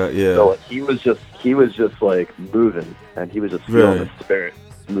 Exactly. Yeah. So like, he was just like moving, and he was just feeling the spirit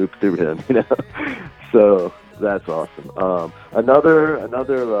move through him, you know. So that's awesome.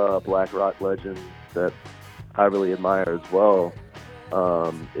 Another black rock legend that I really admire as well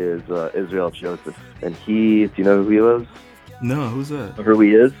is Israel Joseph, and do you know who he was? No, who's that? Or who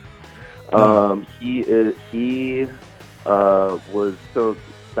he is? He was, so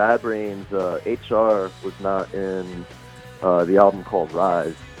Bad Brains, HR was not in the album called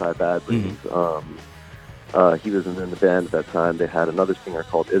Rise by Bad Brains. He wasn't in the band at that time. They had another singer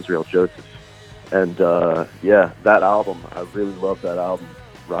called Israel Joseph. And yeah, that album, I really love that album,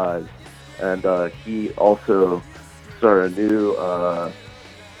 Rise. And he also started a new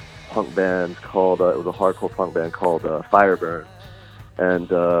punk band called, it was a hardcore punk band called Fireburn.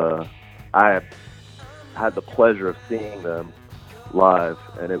 And I had the pleasure of seeing them live,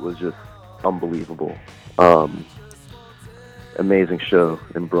 and it was just unbelievable. Amazing show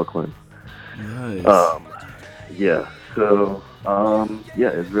in Brooklyn. Nice. Yeah, so,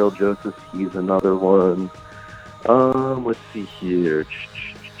 yeah, Israel Joseph, he's another one. Let's see here.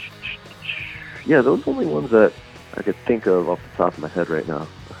 Yeah, those are the only ones that I could think of off the top of my head right now.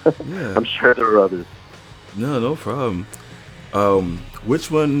 Yeah. I'm sure there are others. No problem. Which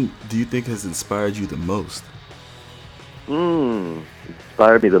one do you think has inspired you the most?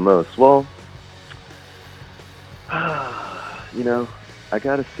 Inspired me the most. Well, you know, I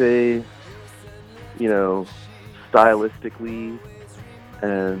gotta say, you know, stylistically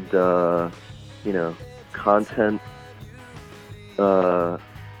and, you know, content,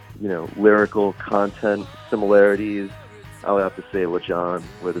 you know, lyrical content similarities, I would have to say LaJohn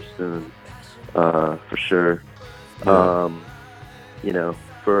Witherspoon, for sure. Yeah. You know,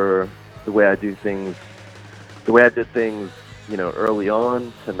 for the way I do things, the way I did things, you know, early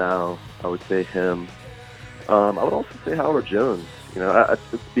on to now, I would say him. I would also say Howard Jones, you know,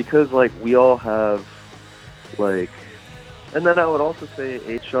 because, like, we all have, like, and then I would also say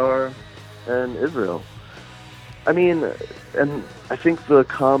HR and Israel. I mean, and I think the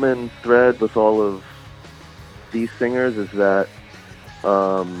common thread with all of these singers is that,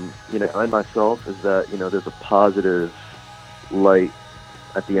 you know, I myself, is that, you know, there's a positive light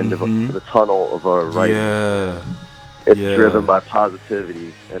at the end of the tunnel of our writing. Yeah. It's driven by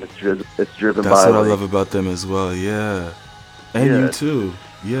positivity, and it's driven That's by. what I love about them as well. Yeah, and Yeah. you too.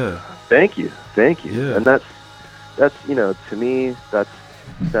 Yeah. Thank you. Yeah. And that's you know, to me, that's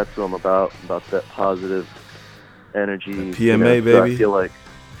what I'm about that positive energy. The PMA, you know, so baby. I feel like,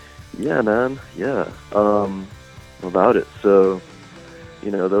 yeah, man, yeah, about it. So,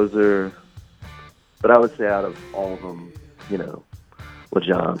 you know, those are. But I would say out of all of them, you know,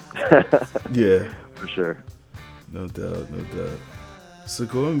 LaJohn. Yeah. For sure. No doubt. So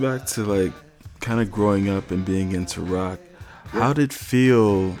going back to, like, kind of growing up and being into rock, how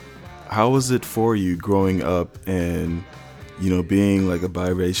was it for you growing up and, you know, being like a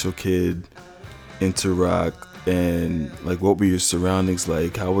biracial kid into rock, and, like, what were your surroundings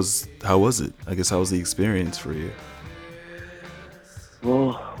like? How was it? I guess, how was the experience for you?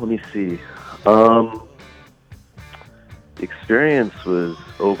 Well, let me see. The experience was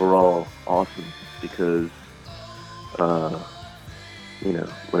overall awesome because, you know,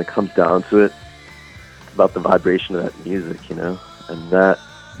 when it comes down to it, it's about the vibration of that music, you know, and that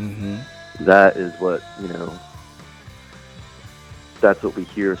is what, you know, that's what we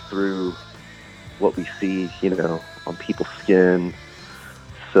hear through what we see, you know, on people's skin.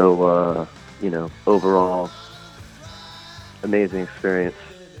 So, you know, overall, amazing experience.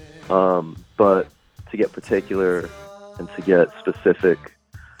 But to get particular and to get specific,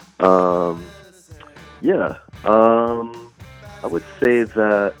 I would say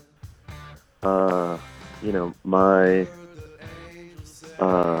that, you know, my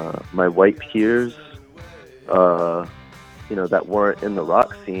white peers, you know, that weren't in the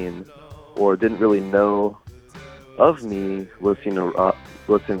rock scene or didn't really know of me listening to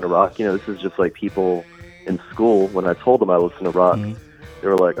rock. You know, this is just like people in school. When I told them I listened to rock, they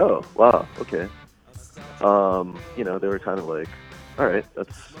were like, "Oh, wow, okay." You know, they were kind of like, "All right,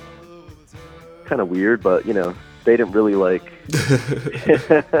 that's kind of weird," but, you know, they didn't really like.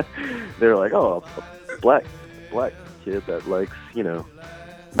 They were like, "Oh, a black kid that likes, you know,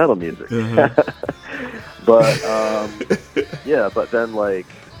 metal music." But yeah, but then, like,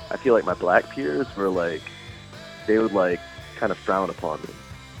 I feel like my black peers were like, they would, like, kind of frown upon me,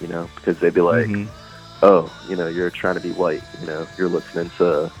 you know, because they'd be like, "Oh, you know, you're trying to be white, you know, you're listening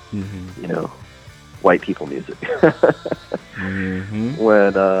to, you know, white people music."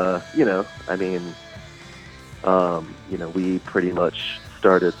 When, you know, I mean, you know, we pretty much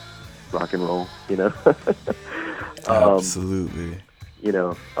started rock and roll, you know. Absolutely. You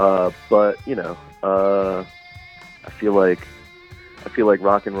know, but, you know, I feel like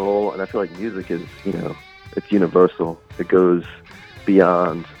rock and roll, and I feel like music is, you know, it's universal. It goes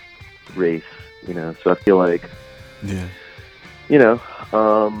beyond race, you know. So I feel like, you know,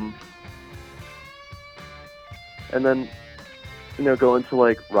 and then, you know, going to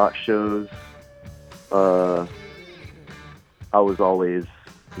like rock shows. I was always,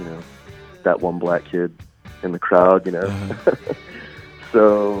 you know, that one black kid in the crowd, you know.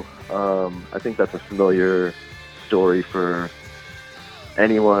 So I think that's a familiar story for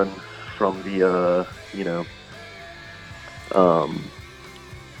anyone from the, you know,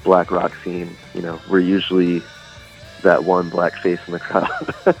 black rock scene. You know, we're usually that one black face in the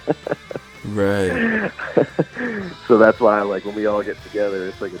crowd. Right. So that's why, like, when we all get together,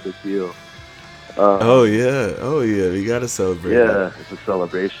 it's like a big deal. Oh yeah, we gotta celebrate. Yeah, it's a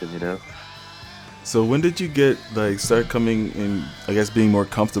celebration, you know. So when did you start coming in, I guess, being more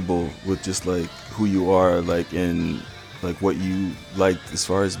comfortable with just like who you are, like in like what you liked as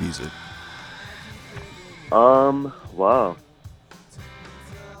far as music? Wow.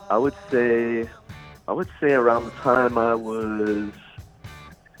 I would say around the time I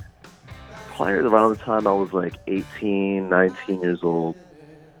was like 18, 19 years old.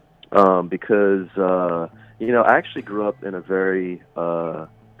 Because, you know, I actually grew up in a very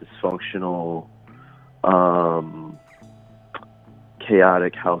dysfunctional,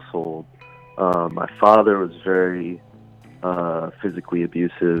 chaotic household. My father was very physically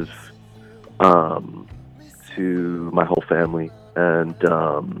abusive to my whole family, and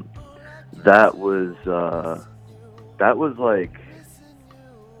that was like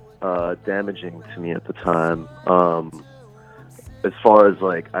damaging to me at the time. As far as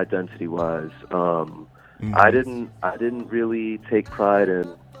like identity wise, I didn't really take pride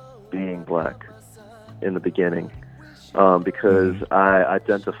in being black in the beginning, because I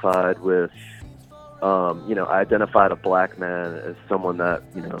identified with, you know, I identified a black man as someone that,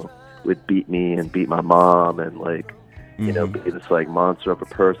 you know, would beat me and beat my mom and like, you know, be this like monster of a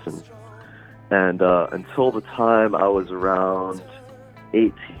person. And until the time I was around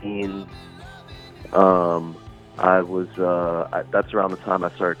 18, that's around the time I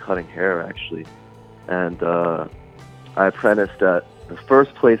started cutting hair, actually. And I apprenticed at, the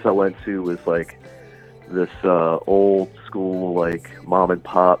first place I went to was like this old school, like mom and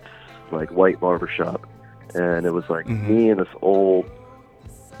pop's, like white barbershop. And it was like me and this old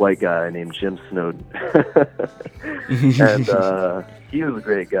white guy named Jim Snowden. And he was a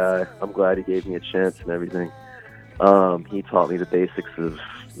great guy. I'm glad he gave me a chance and everything. He taught me the basics of,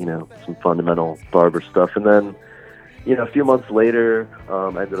 you know, some fundamental barber stuff. And then, you know, a few months later, I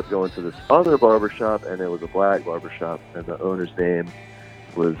ended up going to this other barbershop, and it was a black barbershop, and the owner's name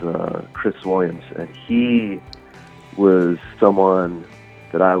was Chris Williams. And he was someone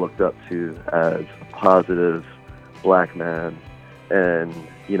that I looked up to as a positive black man. And,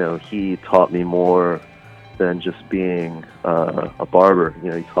 you know, he taught me more than just being a barber. You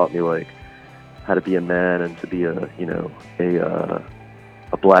know, he taught me, like, how to be a man and to be a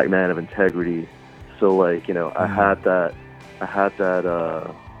black man of integrity. So, like, you know, I had that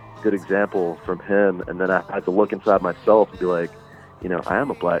good example from him, and then I had to look inside myself and be like, you know, I am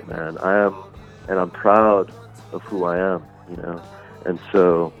a black man. And I'm proud of who I am, you know. And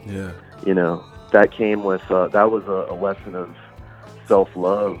so, you know, that came with, that was a lesson of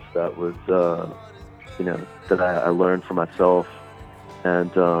self-love that was, you know, that I learned for myself.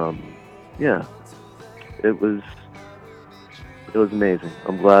 And, yeah, it was amazing.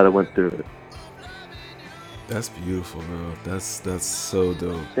 I'm glad I went through it. That's beautiful, bro. That's so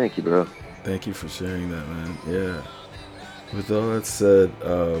dope. Thank you, bro. Thank you for sharing that, man. Yeah. With all that said,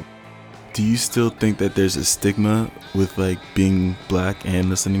 do you still think that there's a stigma with like being black and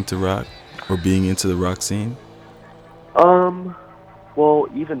listening to rock, or being into the rock scene? Well,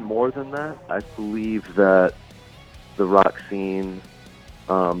 even more than that, I believe that the rock scene,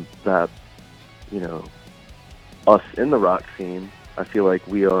 that, you know, us in the rock scene, I feel like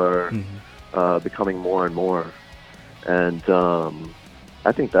we are becoming more and more. And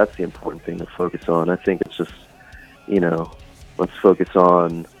I think that's the important thing to focus on. I think it's just, you know, let's focus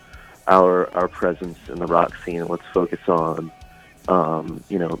on our presence in the rock scene. Let's focus on,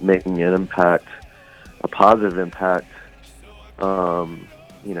 you know, making an impact, a positive impact,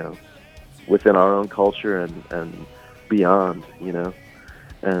 you know, within our own culture and beyond, you know.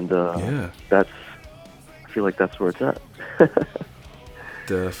 And that's, I feel like that's where it's at.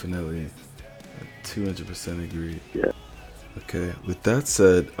 Definitely. 200% agree. Yeah. Okay. With that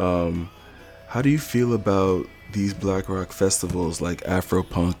said, how do you feel about these black rock festivals like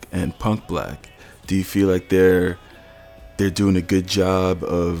Afropunk and Punk Black? Do you feel like they're doing a good job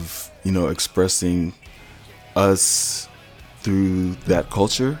of, you know, expressing us through that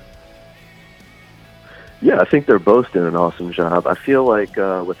culture? Yeah, I think they're both doing an awesome job. I feel like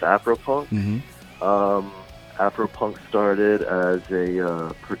with Afropunk, Afropunk started as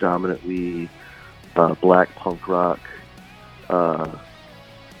a predominantly black punk rock,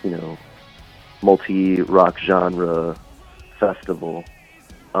 multi-rock genre festival,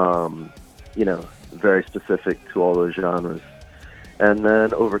 very specific to all those genres. And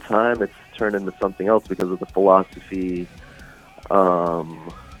then over time, it's turned into something else because of the philosophy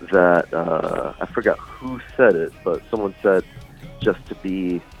that I forgot who said it, but someone said just to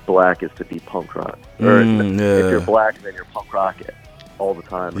be black is to be punk rock. Or if you're black, then you're punk rock all the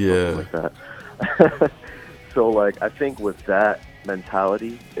time, or something like that. So, like, I think with that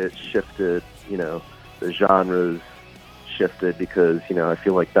mentality, it shifted, the genres shifted because, I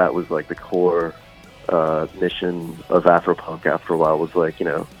feel like that was, like, the core mission of Afropunk after a while was, like,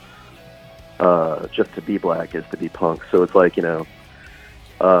 just to be black is to be punk. So it's like,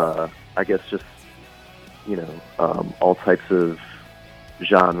 I guess just, all types of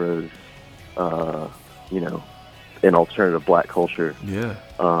genres, in alternative black culture. Yeah.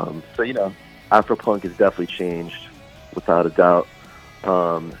 So, Afropunk has definitely changed, without a doubt.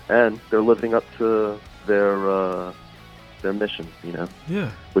 And they're living up to their mission,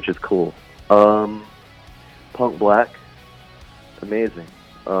 Yeah. which is cool. Punk Black, amazing.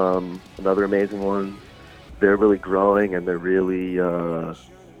 Another amazing one. They're really growing, and they're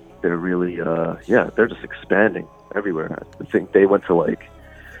just expanding everywhere. I think they went to like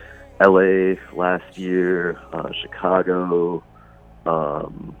LA last year, Chicago.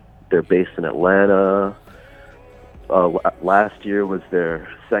 They're based in Atlanta. Last year was their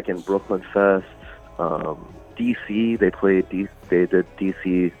second Brooklyn Fest. DC, they did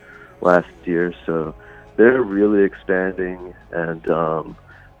DC last year, so they're really expanding, and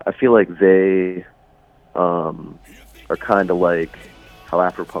I feel like they are kind of like how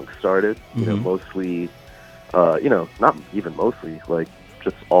Afropunk started, mostly, not even mostly, like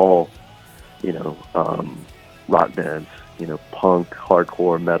just all, rock bands, punk,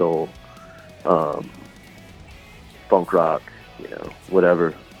 hardcore, metal, funk rock,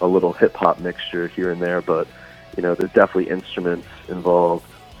 whatever, a little hip hop mixture here and there, but, there's definitely instruments involved.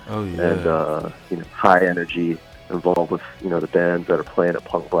 Oh, yeah. And, high energy involved with, the bands that are playing at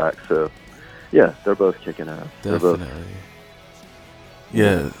Punk Black. So, yeah, they're both kicking ass. Definitely.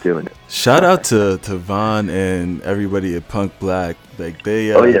 Yeah. Doing it. Shout out to Vaughn and everybody at Punk Black. Like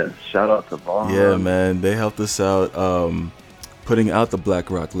they. Shout out to Vaughn. Yeah, man. They helped us out putting out the Black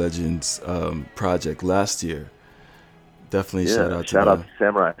Rock Legends project last year. Definitely shout out to them. Shout out to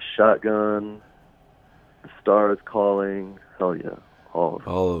Samurai Shotgun, The Stars Calling. Hell yeah.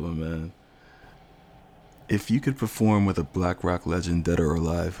 All of them, man. If you could perform with a Black Rock legend, dead or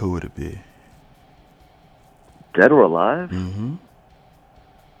alive, who would it be? Dead or alive? Mm-hmm.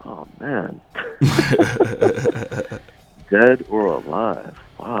 Oh, man. Dead or alive?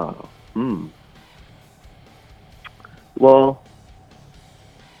 Wow. Well,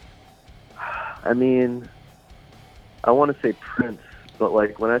 I mean, I want to say Prince, but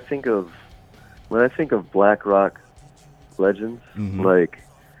like when I think of Black Rock legends, like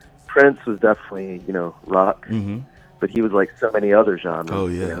Prince was definitely, rock, but he was like so many other genres. Oh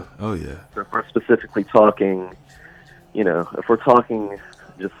yeah, oh yeah. So if we're specifically talking, if we're talking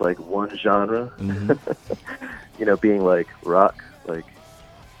just like one genre, being like rock, like,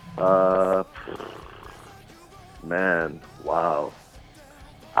 man, wow.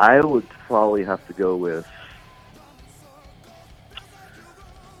 I would probably have to go with,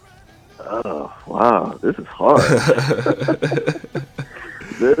 oh, wow, this is hard.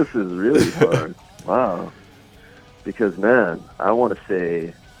 This is really hard. Wow. Because, man, I want to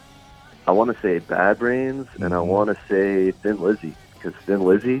say Bad Brains, and I want to say Thin Lizzy. Because Thin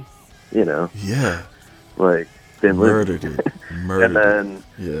Lizzy, Yeah. like, Thin Murdered Lizzy. it. Murdered And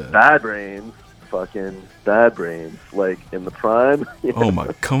then Bad Brains, fucking Bad Brains, like, in the prime. Oh, my,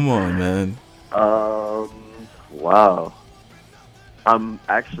 come on, man. Wow. I'm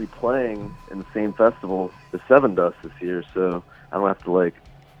actually playing in the same festival as Seven Dust this year, so I don't have to, like,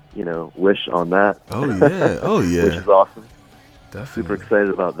 wish on that. Oh, yeah. Oh, yeah. Which is awesome. Definitely. Super excited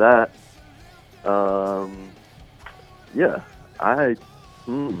about that. Yeah.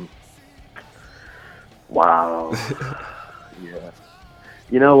 Wow. Yeah.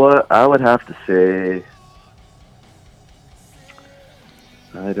 You know what? I would have to say,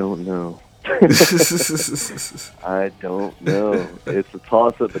 I don't know. I don't know. It's a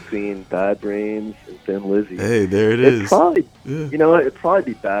toss-up between Bad Brains and Thin Lizzy. Hey, there it It's is. probably, Yeah. you know what? It'd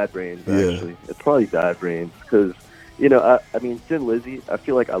probably be Bad Brains, actually. It'd probably be Bad Brains. Because, I mean, Thin Lizzy, I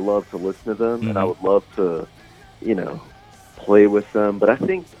feel like I love to listen to them, and I would love to, play with them. But I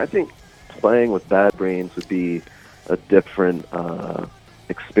think playing with Bad Brains would be a different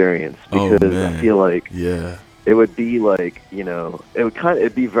experience. Because I feel like, it would be like,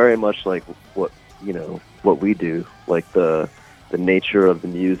 it'd be very much like what we do, like the nature of the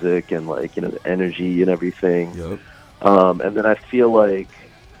music and like, the energy and everything. Yep. And then I feel like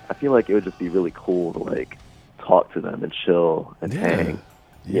it would just be really cool to like talk to them and chill and hang,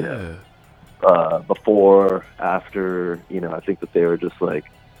 before, after, I think that they were just like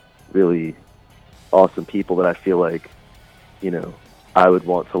really awesome people that I feel like, I would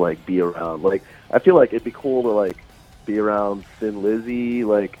want to like be around. Like, I feel like it'd be cool to like be around Thin Lizzy,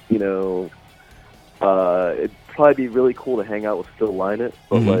 like, it'd probably be really cool to hang out with Phil Lynott,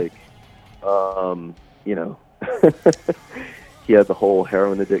 but like, he had the whole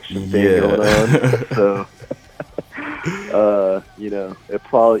heroin addiction thing going on, so it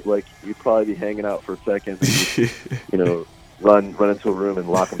probably like you'd probably be hanging out for a second, and just, run into a room and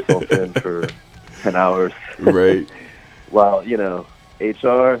lock himself in for 10 hours, right? While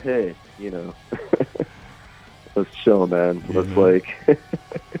HR, hey, let's chill, man. Let's like,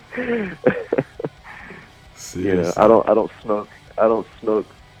 Seriously. I don't smoke. I'm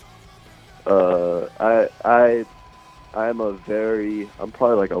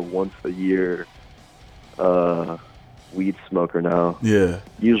probably like a once a year weed smoker now. Yeah.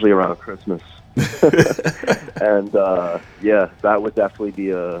 Usually around Christmas. And that would definitely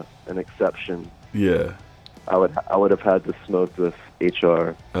be an exception. Yeah. I would have had to smoke with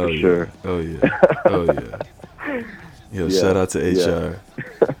HR for sure. Oh yeah. Yo, shout out to HR.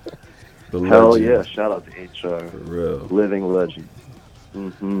 The Hell legend. yeah, shout out to HR. For real. Living legend.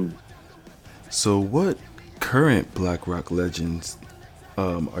 Mm-hmm. So what current Black Rock legends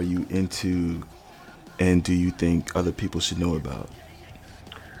are you into, and do you think other people should know about?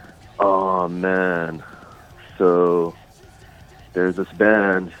 Oh man, so there's this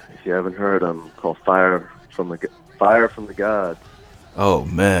band, if you haven't heard them, called Fire from the Gods. Oh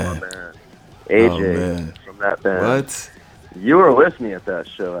man. AJ from that band. What? You were with me at that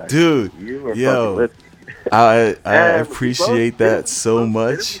show, actually. Dude, you were yo, fucking with me. I appreciate that so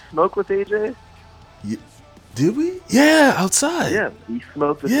much. Did we smoke with AJ? Did we? Yeah, outside. Yeah, we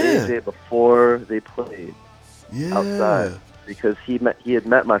smoked with AJ before they played. Yeah. Outside, because he had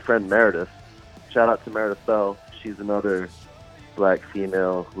met my friend Meredith. Shout out to Meredith Bell. She's another black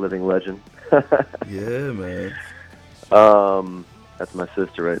female living legend. Yeah, man. That's my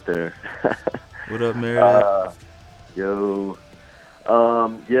sister right there. What up, Meredith? Yo.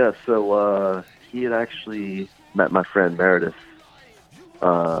 So he had actually met my friend Meredith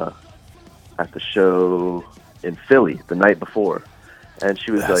at the show in Philly the night before. And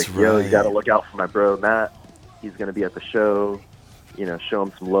she was like, yo, you gotta look out for my bro Matt. He's gonna be at the show, show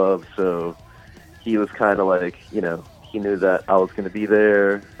him some love. So he was kind of like, he knew that I was gonna be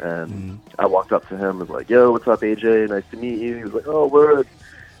there, and I walked up to him and was like, yo, what's up, AJ? Nice to meet you. He was like, oh, word.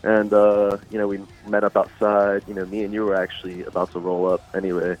 And, we met up outside. Me and you were actually about to roll up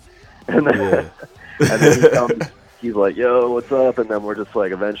anyway. And then, and then he comes, he's like, yo, what's up? And then we're just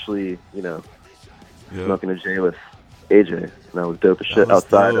like, eventually, smoking a J with AJ. And that was dope as shit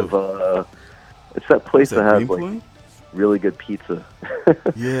outside of, it's that place that has like really good pizza.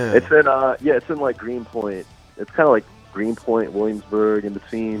 Yeah. It's in like Greenpoint. It's kind of like Greenpoint, Williamsburg, in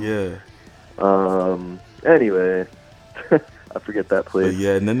between. Yeah. Anyway. I forget that place. But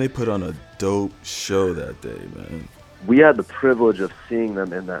yeah, and then they put on a dope show that day, man. We had the privilege of seeing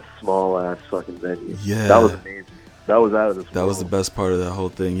them in that small ass fucking venue. Yeah. That was amazing. That was out of this world. That was the best part of that whole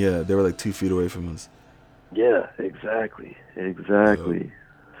thing. Yeah, they were like 2 feet away from us. Yeah, exactly. Exactly.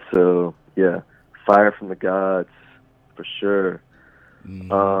 Yeah. So, yeah, Fire from the Gods, for sure.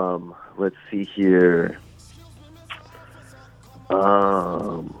 Let's see here.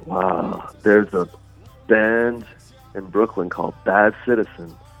 Wow. There's a band in Brooklyn called Bad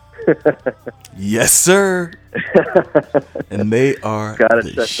Citizen. Yes, sir. And they are Gotta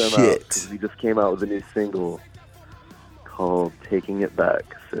the check shit. them out, 'cause we just came out with a new single called Taking It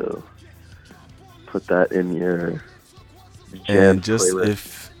Back. So put that in your jam And just playlist.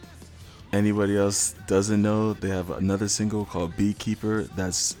 if anybody else doesn't know, they have another single called Beekeeper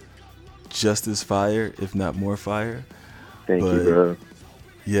that's just as fire, if not more fire. Thank you, bro.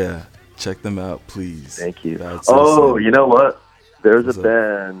 Yeah, check them out, please. Thank you. That's Oh, awesome. you know what? There's What's a up?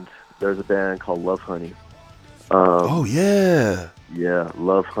 band. There's a band called Love Honey. Oh yeah. Yeah,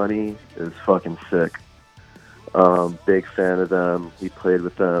 Love Honey is fucking sick. Big fan of them. We played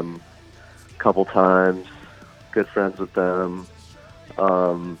with them a couple times. Good friends with them.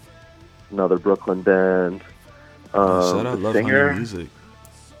 Another Brooklyn band. Shout out the Love singer, Honey Music.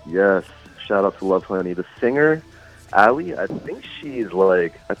 Yes, shout out to Love Honey. The singer, Ali, I think she's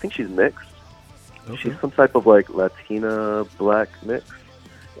mixed. Okay. She's some type of like Latina black mix.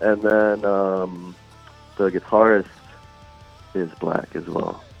 And then the guitarist is black as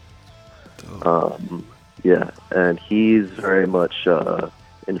well. Yeah, and he's very much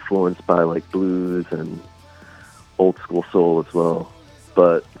influenced by like blues and old school soul as well,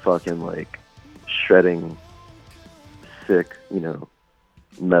 but fucking like shredding, sick,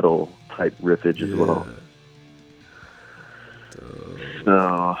 metal type riffage as well.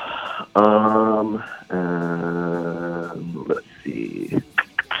 So, let's see.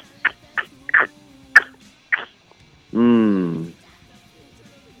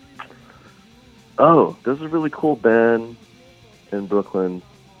 Oh, there's a really cool band in Brooklyn,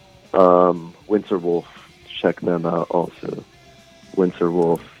 Winter Wolf. Check them out also. Winter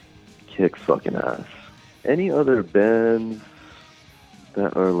Wolf kicks fucking ass. Any other bands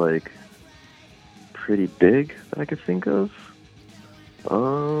that are like pretty big that I could think of?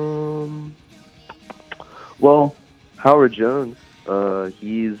 Well, Howard Jones,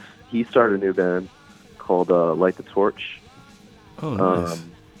 he started a new band called Light the Torch. Oh, nice.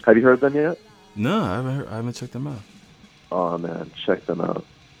 Have you heard them yet? No, I haven't checked them out. Oh man, check them out.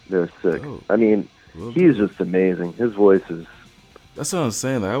 They're sick. Oh, I mean, he's just amazing. His voice is... That's what I'm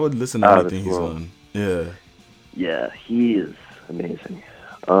saying. Like, I would listen to anything he's on. Yeah. Yeah, he is amazing.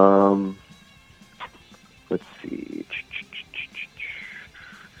 Let's see.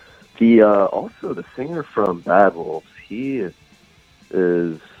 Also the singer from Bad Wolves, he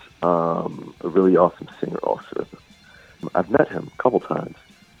is a really awesome singer also. I've met him a couple times.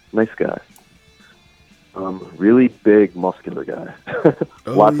 Nice guy. Really big, muscular guy.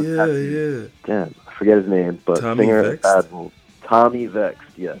 Oh, yeah. Damn, I forget his name, but Tommy singer Vext? of Bad Wolves. Tommy Vext,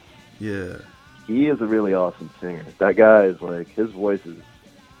 yes. Yeah. He is a really awesome singer. That guy is like, his voice is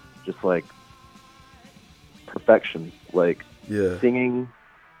just like perfection. Like, singing,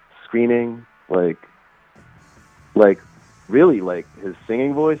 screaming, like really, like, his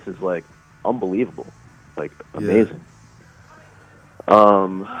singing voice is like unbelievable. Like, amazing.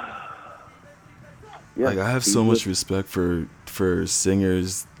 Yeah, like, I have so much respect for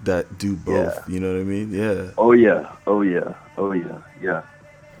singers that do both. Yeah. You know what I mean? Yeah. Oh yeah. Yeah.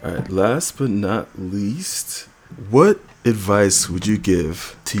 All right. Last but not least, what advice would you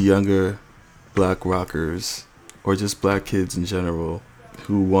give to younger black rockers or just black kids in general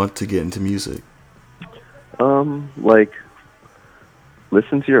who want to get into music? Like,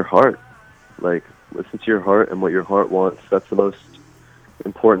 listen to your heart. Like, listen to your heart and what your heart wants. That's the most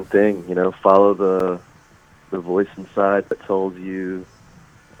important thing, follow the voice inside that tells you,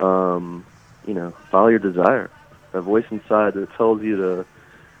 follow your desire. The voice inside that tells you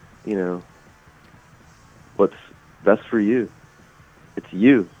to, what's best for you. It's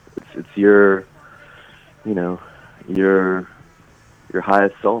you. It's your, your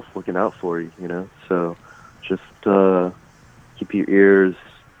highest self looking out for you, So just keep your ears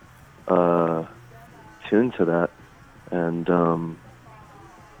tuned to that and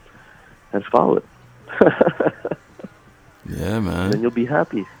follow it. Yeah, man. And you'll be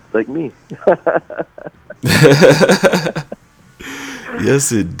happy, like me.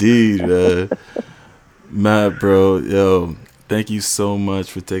 Yes, indeed, man. Matt, bro, yo, thank you so much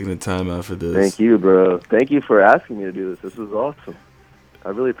for taking the time out for this. Thank you, bro. Thank you for asking me to do this. This was awesome. I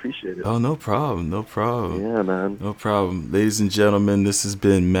really appreciate it. Oh, no problem. Yeah, man. No problem. Ladies and gentlemen, this has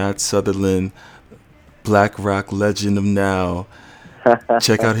been Matt Sutherland, black rock legend of now.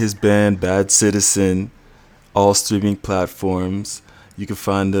 Check out his band, Bad Citizen, all streaming platforms. You can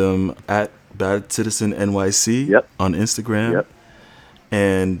find them at Bad Citizen NYC on Instagram. Yep.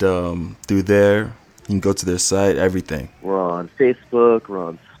 And through there, you can go to their site, everything. We're on Facebook. We're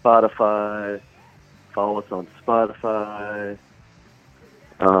on Spotify. Follow us on Spotify.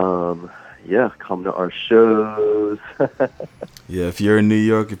 Come to our shows. Yeah, if you're in New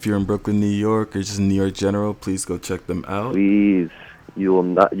York, if you're in Brooklyn, New York, or just in New York general, please go check them out. Please.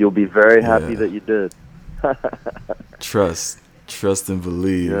 You'll be very happy that you did. Trust and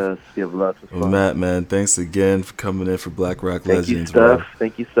believe. Yes, you have lots of fun. Well, Matt, man, thanks again for coming in for Black Rock Legends.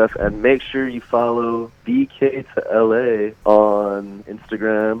 Thank you, Steph. And make sure you follow BK to LA on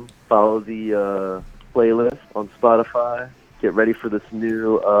Instagram. Follow the playlist on Spotify. Get ready for this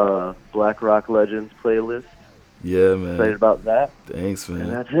new Black Rock Legends playlist. Yeah, man. Excited about that. Thanks, man.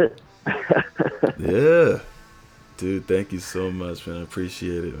 And that's it. Yeah. Dude, thank you so much, man. I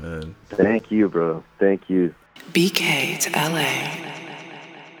appreciate it, man. Thank you, bro. Thank you. BK to LA.